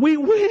 We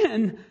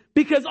win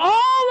because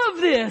all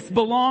of this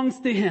belongs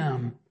to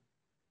Him.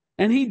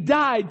 And He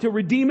died to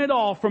redeem it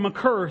all from a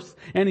curse.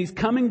 And He's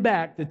coming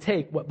back to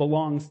take what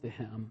belongs to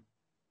Him.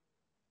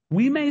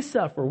 We may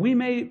suffer. We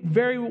may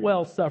very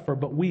well suffer,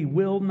 but we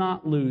will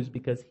not lose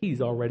because He's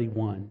already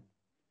won.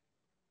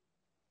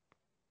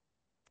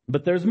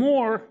 But there's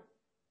more.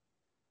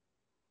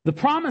 The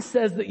promise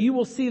says that you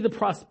will see the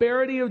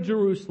prosperity of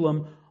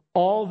Jerusalem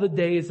all the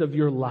days of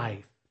your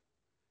life.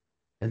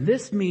 And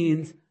this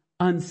means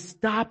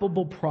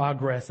unstoppable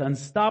progress,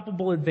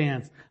 unstoppable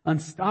advance,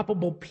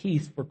 unstoppable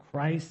peace for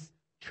Christ's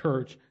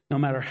church, no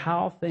matter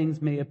how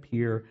things may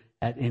appear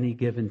at any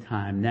given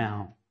time.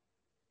 Now,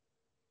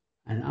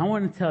 and I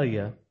want to tell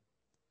you,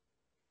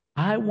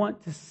 I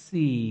want to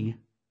see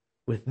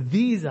with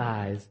these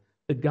eyes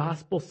the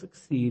gospel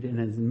succeed in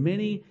as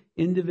many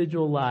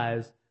individual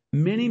lives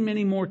many,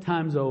 many more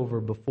times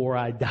over before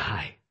I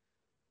die.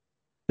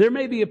 There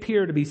may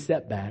appear to be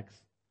setbacks.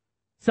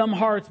 Some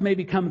hearts may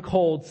become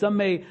cold. Some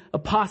may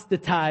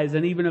apostatize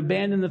and even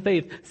abandon the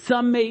faith.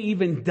 Some may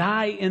even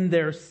die in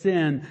their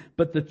sin.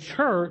 But the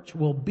church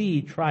will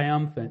be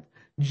triumphant.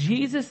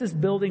 Jesus is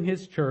building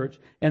His church,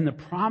 and the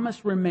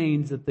promise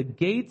remains that the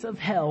gates of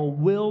hell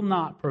will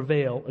not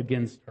prevail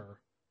against her.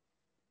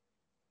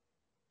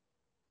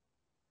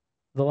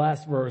 The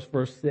last verse,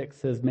 verse 6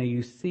 says, may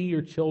you see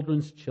your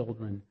children's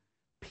children.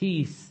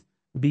 Peace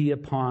be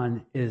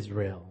upon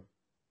Israel.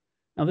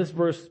 Now this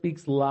verse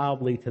speaks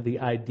loudly to the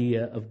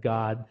idea of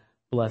God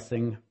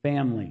blessing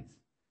families.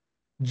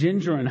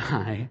 Ginger and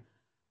I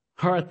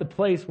are at the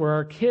place where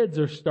our kids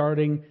are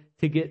starting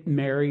to get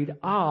married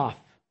off.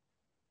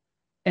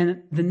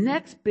 And the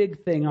next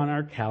big thing on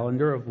our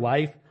calendar of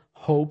life,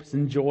 hopes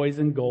and joys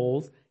and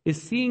goals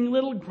is seeing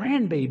little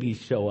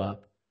grandbabies show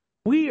up.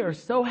 We are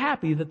so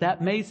happy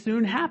that may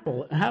soon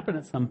happen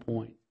at some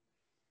point.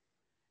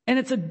 And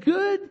it's a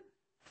good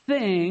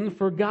thing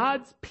for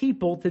God's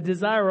people to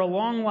desire a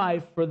long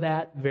life for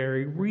that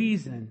very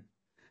reason.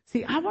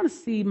 See, I want to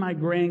see my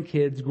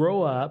grandkids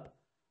grow up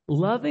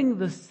loving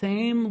the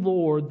same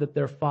Lord that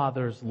their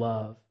fathers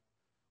love.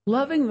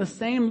 Loving the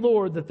same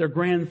Lord that their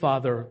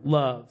grandfather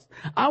loves.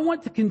 I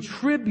want to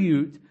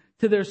contribute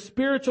to their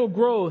spiritual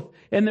growth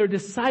and their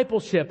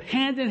discipleship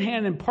hand in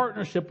hand in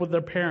partnership with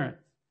their parents.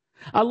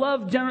 I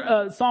love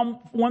Psalm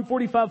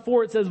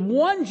 145:4. It says,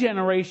 one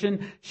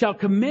generation shall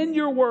commend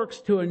your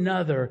works to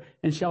another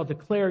and shall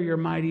declare your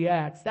mighty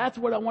acts. That's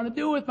what I want to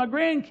do with my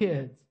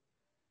grandkids.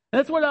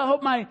 That's what I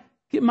hope my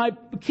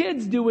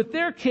kids do with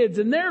their kids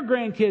and their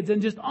grandkids,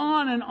 and just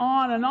on and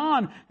on and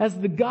on as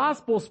the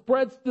gospel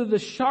spreads through the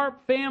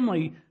Sharp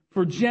family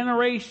for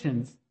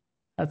generations.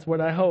 That's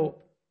what I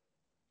hope.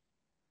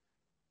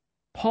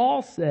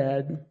 Paul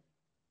said,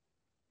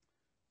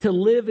 to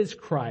live is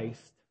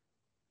Christ.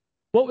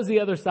 What was the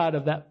other side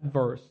of that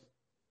verse?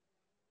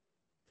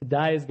 To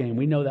die is gain.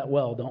 We know that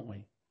well, don't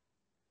we?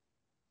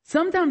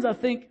 Sometimes I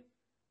think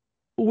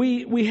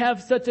we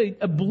have such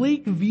a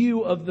bleak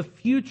view of the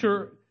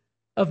future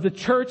of the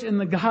church and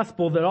the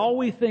gospel that all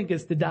we think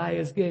is to die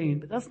is gain.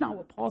 But that's not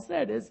what Paul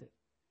said, is it?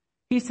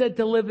 He said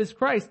to live is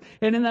Christ.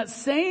 And in that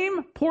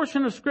same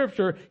portion of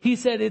Scripture, he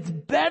said, it's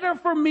better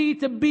for me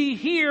to be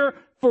here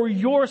for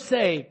your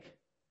sake.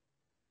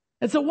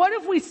 And so what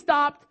if we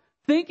stopped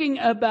thinking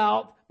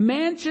about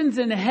mansions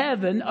in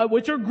heaven,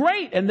 which are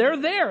great, and they're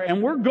there,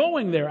 and we're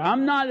going there.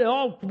 I'm not at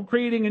all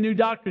creating a new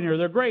doctrine here.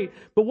 They're great.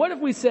 But what if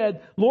we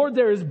said, Lord,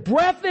 there is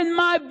breath in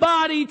my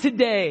body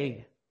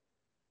today,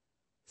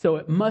 so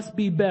it must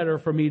be better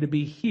for me to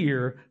be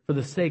here for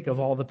the sake of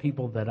all the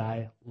people that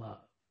I love.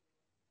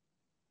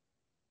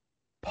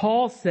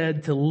 Paul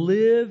said to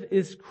live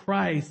is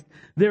Christ.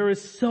 There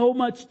is so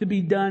much to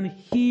be done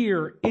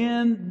here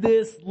in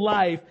this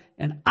life,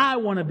 and I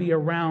want to be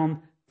around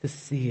to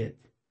see it.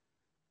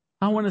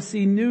 I want to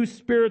see new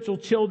spiritual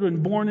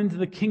children born into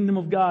the kingdom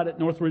of God at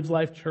Northridge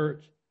Life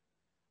Church.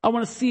 I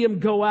want to see them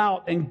go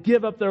out and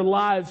give up their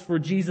lives for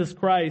Jesus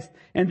Christ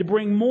and to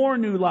bring more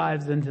new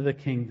lives into the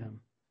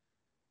kingdom.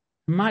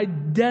 My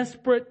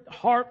desperate,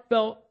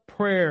 heartfelt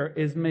prayer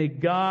is, may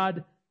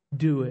God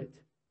do it.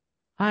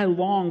 I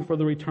long for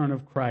the return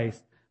of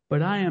Christ,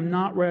 but I am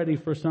not ready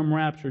for some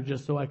rapture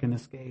just so I can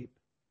escape.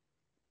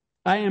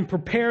 I am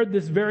prepared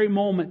this very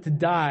moment to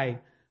die,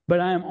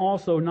 but I am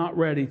also not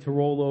ready to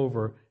roll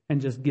over and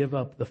just give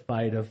up the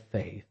fight of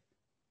faith.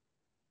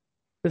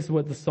 This is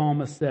what the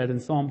psalmist said in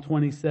Psalm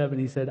 27.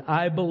 He said,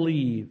 I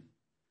believe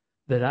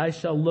that I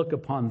shall look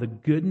upon the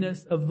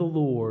goodness of the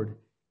Lord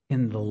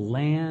in the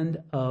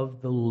land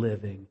of the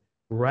living,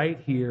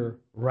 right here,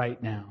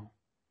 right now.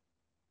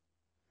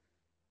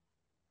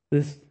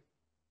 This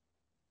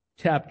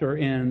chapter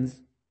ends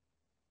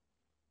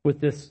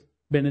with this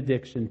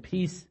benediction: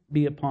 peace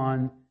be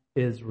upon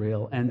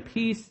Israel. And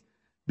peace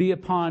be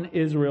upon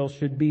Israel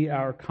should be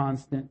our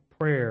constant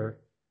prayer.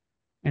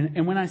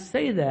 And when I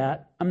say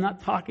that, I'm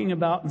not talking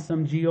about in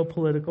some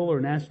geopolitical or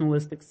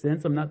nationalistic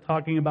sense. I'm not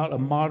talking about a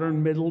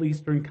modern Middle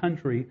Eastern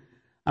country.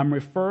 I'm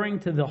referring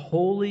to the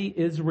holy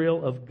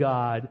Israel of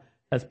God,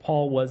 as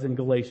Paul was in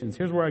Galatians.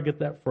 Here's where I get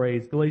that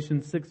phrase,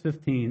 Galatians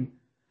 6:15.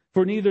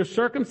 For neither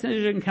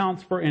circumcision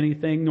counts for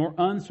anything, nor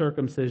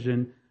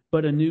uncircumcision,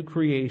 but a new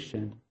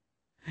creation.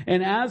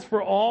 And as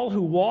for all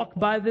who walk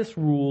by this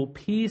rule,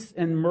 peace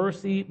and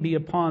mercy be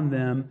upon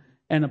them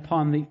and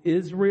upon the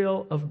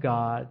Israel of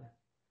God.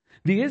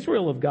 The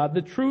Israel of God,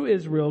 the true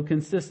Israel,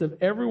 consists of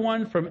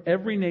everyone from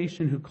every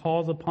nation who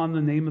calls upon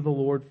the name of the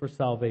Lord for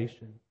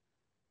salvation,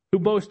 who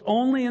boast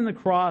only in the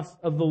cross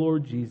of the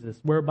Lord Jesus,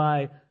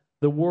 whereby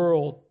the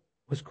world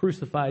was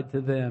crucified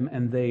to them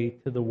and they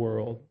to the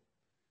world.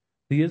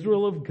 The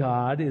Israel of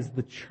God is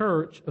the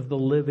church of the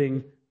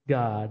living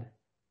God.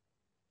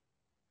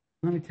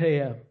 Let me tell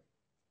you,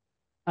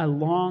 I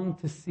long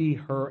to see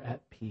her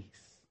at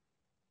peace.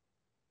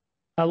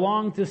 I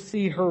long to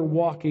see her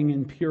walking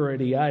in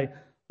purity. I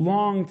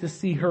long to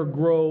see her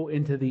grow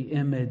into the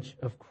image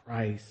of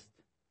Christ.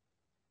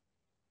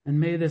 And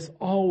may this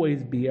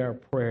always be our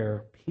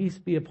prayer. Peace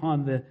be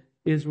upon the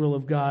Israel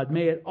of God.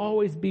 May it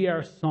always be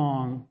our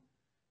song.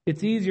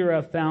 It's easier,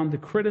 I've found, to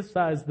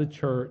criticize the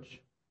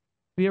church.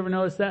 Have you ever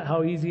noticed that?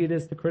 How easy it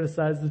is to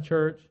criticize the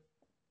church?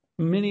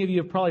 Many of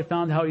you have probably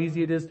found how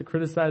easy it is to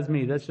criticize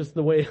me. That's just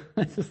the way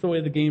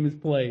the game is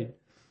played.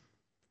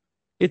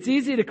 It's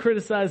easy to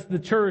criticize the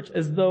church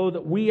as though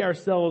that we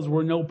ourselves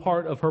were no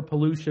part of her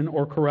pollution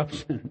or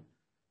corruption.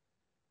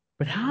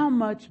 But how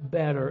much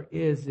better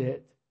is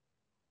it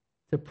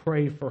to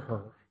pray for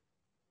her,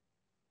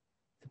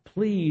 to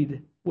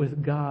plead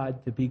with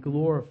God to be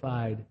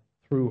glorified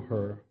through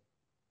her.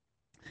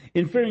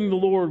 In fearing the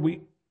Lord,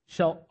 we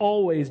shall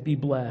always be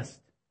blessed.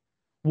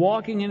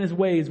 Walking in His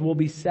ways, we'll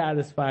be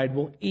satisfied.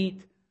 We'll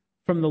eat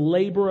from the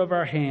labor of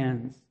our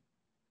hands.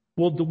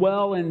 We'll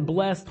dwell in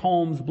blessed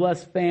homes,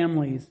 blessed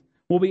families.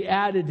 We'll be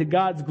added to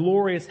God's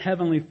glorious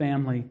heavenly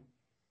family.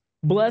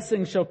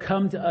 Blessing shall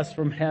come to us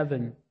from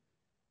heaven,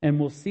 and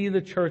we'll see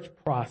the church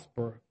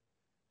prosper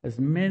as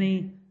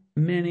many,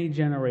 many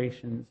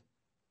generations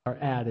are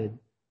added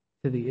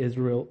to the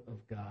Israel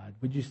of God.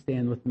 Would you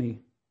stand with me?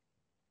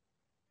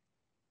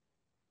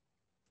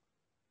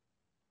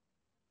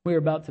 We're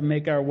about to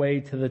make our way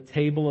to the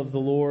table of the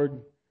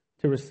Lord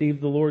to receive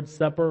the Lord's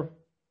Supper.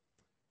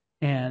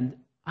 And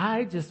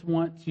I just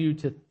want you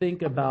to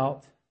think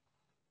about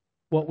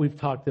what we've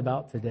talked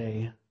about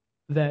today.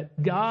 That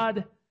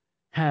God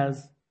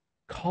has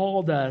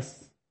called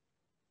us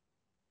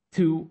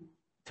to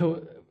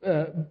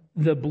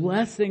the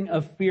blessing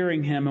of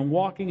fearing Him and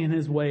walking in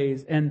His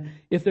ways. And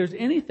if there's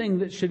anything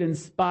that should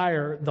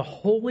inspire the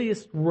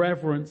holiest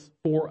reverence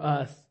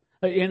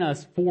in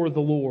us for the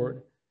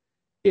Lord,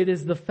 it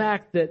is the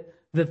fact that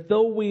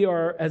though we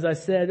are, as I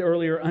said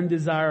earlier,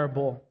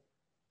 undesirable,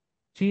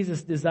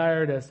 Jesus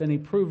desired us, and He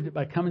proved it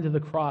by coming to the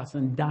cross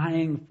and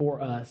dying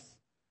for us.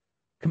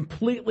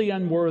 Completely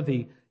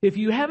unworthy. If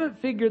you haven't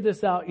figured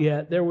this out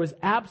yet, there was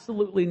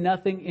absolutely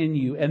nothing in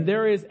you, and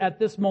there is at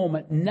this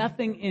moment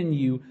nothing in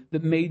you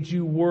that made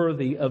you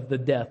worthy of the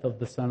death of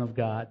the Son of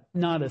God.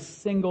 Not a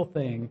single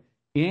thing.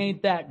 You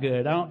ain't that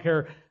good. I don't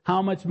care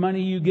how much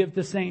money you give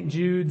to St.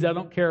 Jude's. I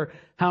don't care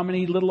how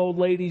many little old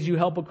ladies you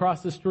help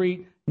across the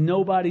street.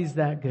 Nobody's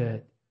that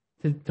good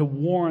to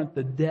warrant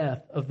the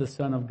death of the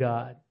Son of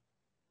God.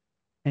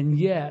 And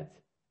yet,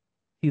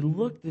 He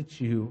looked at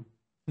you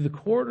through the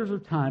corridors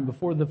of time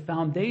before the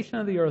foundation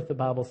of the earth, the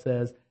Bible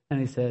says, and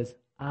He says,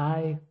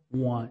 I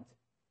want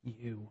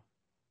you.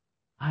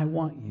 I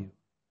want you.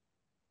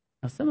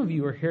 Now, some of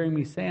you are hearing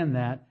me saying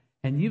that,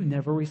 and you've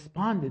never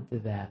responded to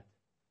that.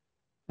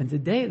 And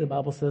today, the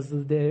Bible says,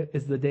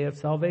 is the day of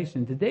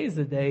salvation. Today is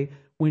the day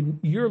when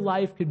your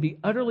life could be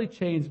utterly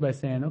changed by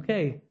saying,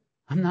 okay,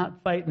 I'm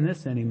not fighting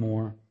this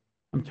anymore.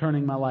 I'm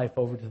turning my life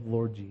over to the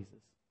Lord Jesus.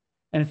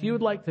 And if you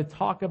would like to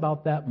talk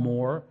about that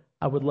more,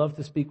 I would love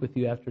to speak with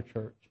you after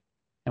church.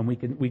 And we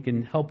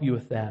can help you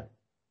with that.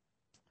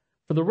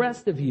 For the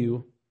rest of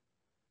you,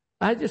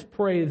 I just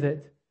pray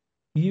that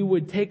you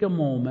would take a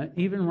moment,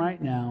 even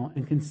right now,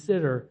 and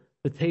consider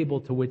the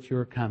table to which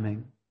you're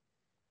coming.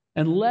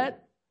 And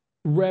let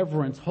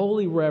reverence,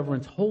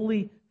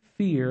 holy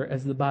fear,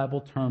 as the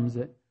Bible terms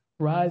it,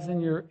 rise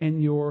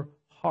in your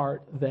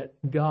heart that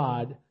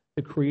God,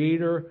 the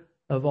creator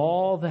of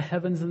all the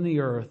heavens and the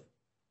earth,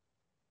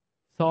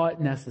 saw it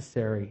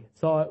necessary,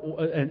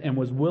 and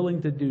was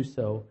willing to do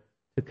so,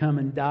 to come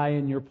and die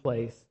in your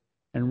place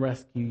and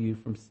rescue you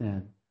from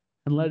sin.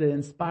 And let it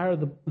inspire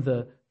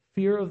the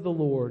fear of the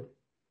Lord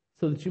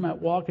so that you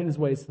might walk in His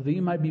ways, so that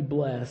you might be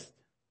blessed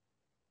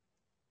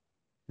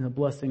in the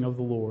blessing of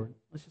the Lord.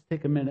 Let's just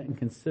take a minute and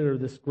consider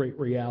this great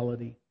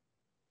reality.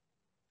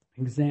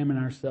 Examine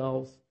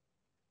ourselves.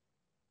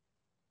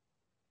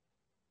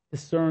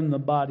 Discern the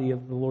body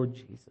of the Lord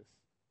Jesus.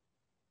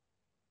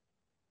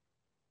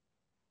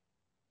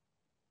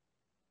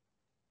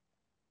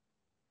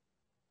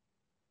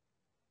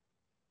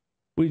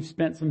 We've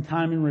spent some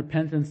time in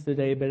repentance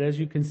today, but as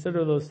you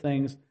consider those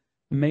things,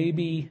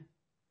 maybe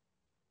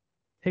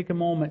take a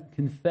moment,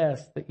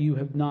 confess that you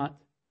have not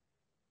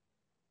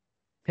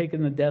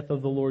taken the death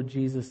of the Lord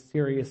Jesus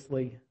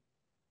seriously.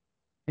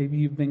 Maybe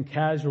you've been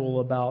casual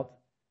about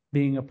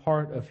being a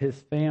part of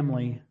His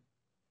family.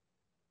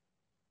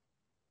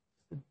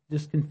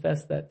 Just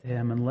confess that to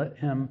Him and let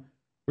Him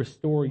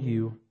restore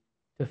you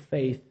to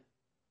faith,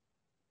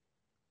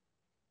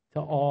 to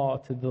awe,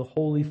 to the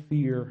holy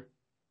fear,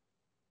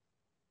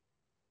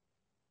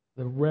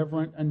 the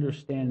reverent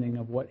understanding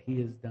of what He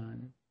has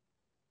done.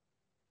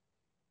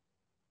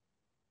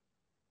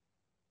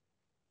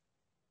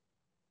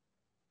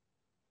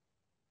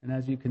 And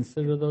as you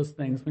consider those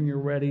things, when you're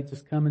ready,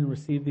 just come and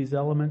receive these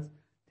elements,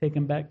 take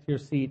them back to your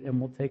seat, and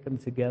we'll take them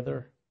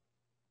together.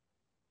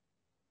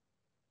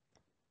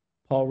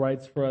 Paul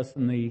writes for us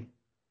in the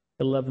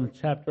 11th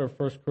chapter of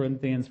 1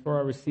 Corinthians, "For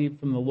I received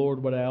from the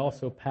Lord what I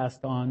also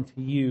passed on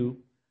to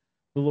you.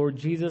 The Lord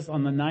Jesus,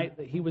 on the night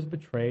that He was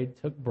betrayed,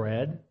 took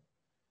bread,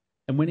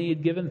 and when He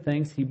had given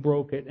thanks, He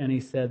broke it, and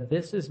He said,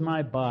 'This is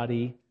my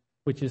body,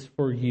 which is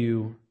for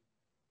you.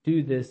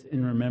 Do this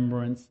in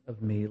remembrance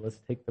of me.'" Let's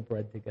take the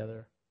bread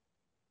together.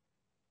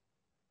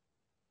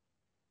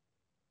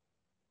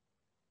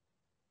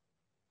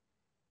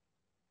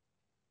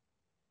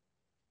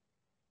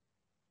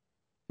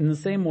 In the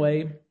same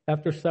way,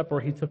 after supper,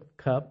 He took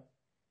the cup,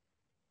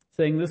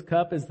 saying, "This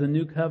cup is the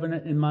new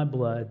covenant in my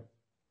blood.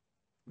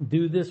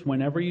 Do this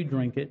whenever you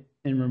drink it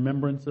in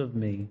remembrance of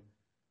me.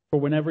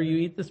 For whenever you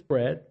eat this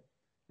bread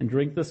and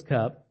drink this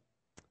cup,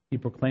 you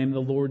proclaim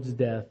the Lord's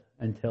death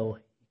until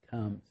He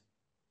comes."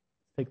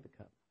 Take the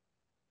cup.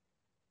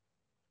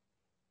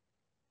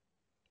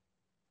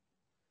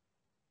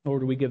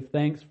 Lord, we give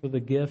thanks for the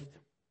gift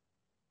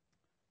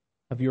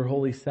of your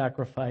holy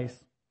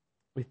sacrifice.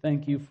 We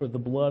thank you for the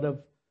blood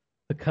of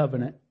the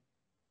covenant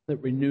that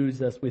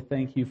renews us. We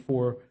thank you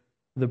for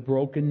the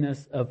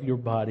brokenness of your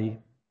body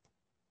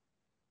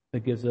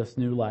that gives us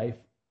new life.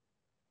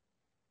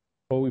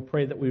 Lord, we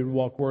pray that we would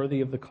walk worthy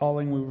of the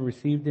calling we've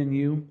received in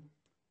you,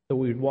 that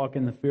we would walk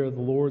in the fear of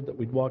the Lord, that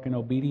we'd walk in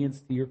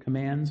obedience to your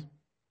commands,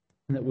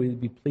 and that we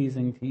would be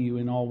pleasing to you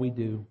in all we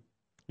do.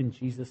 In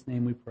Jesus'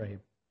 name we pray.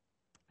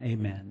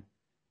 Amen.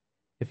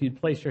 If you'd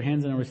place your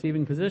hands in a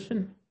receiving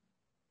position,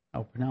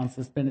 I'll pronounce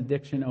this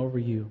benediction over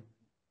you.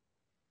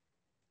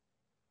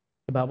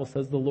 The Bible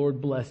says, "The Lord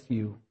bless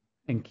you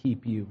and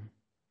keep you.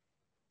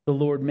 The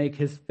Lord make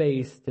His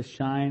face to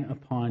shine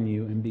upon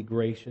you and be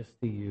gracious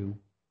to you.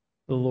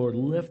 The Lord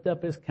lift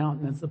up His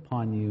countenance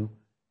upon you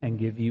and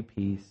give you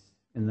peace.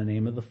 In the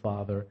name of the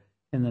Father,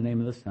 in the name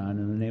of the Son,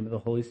 in the name of the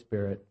Holy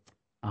Spirit.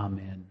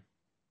 Amen."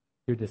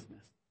 You're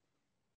dismissed.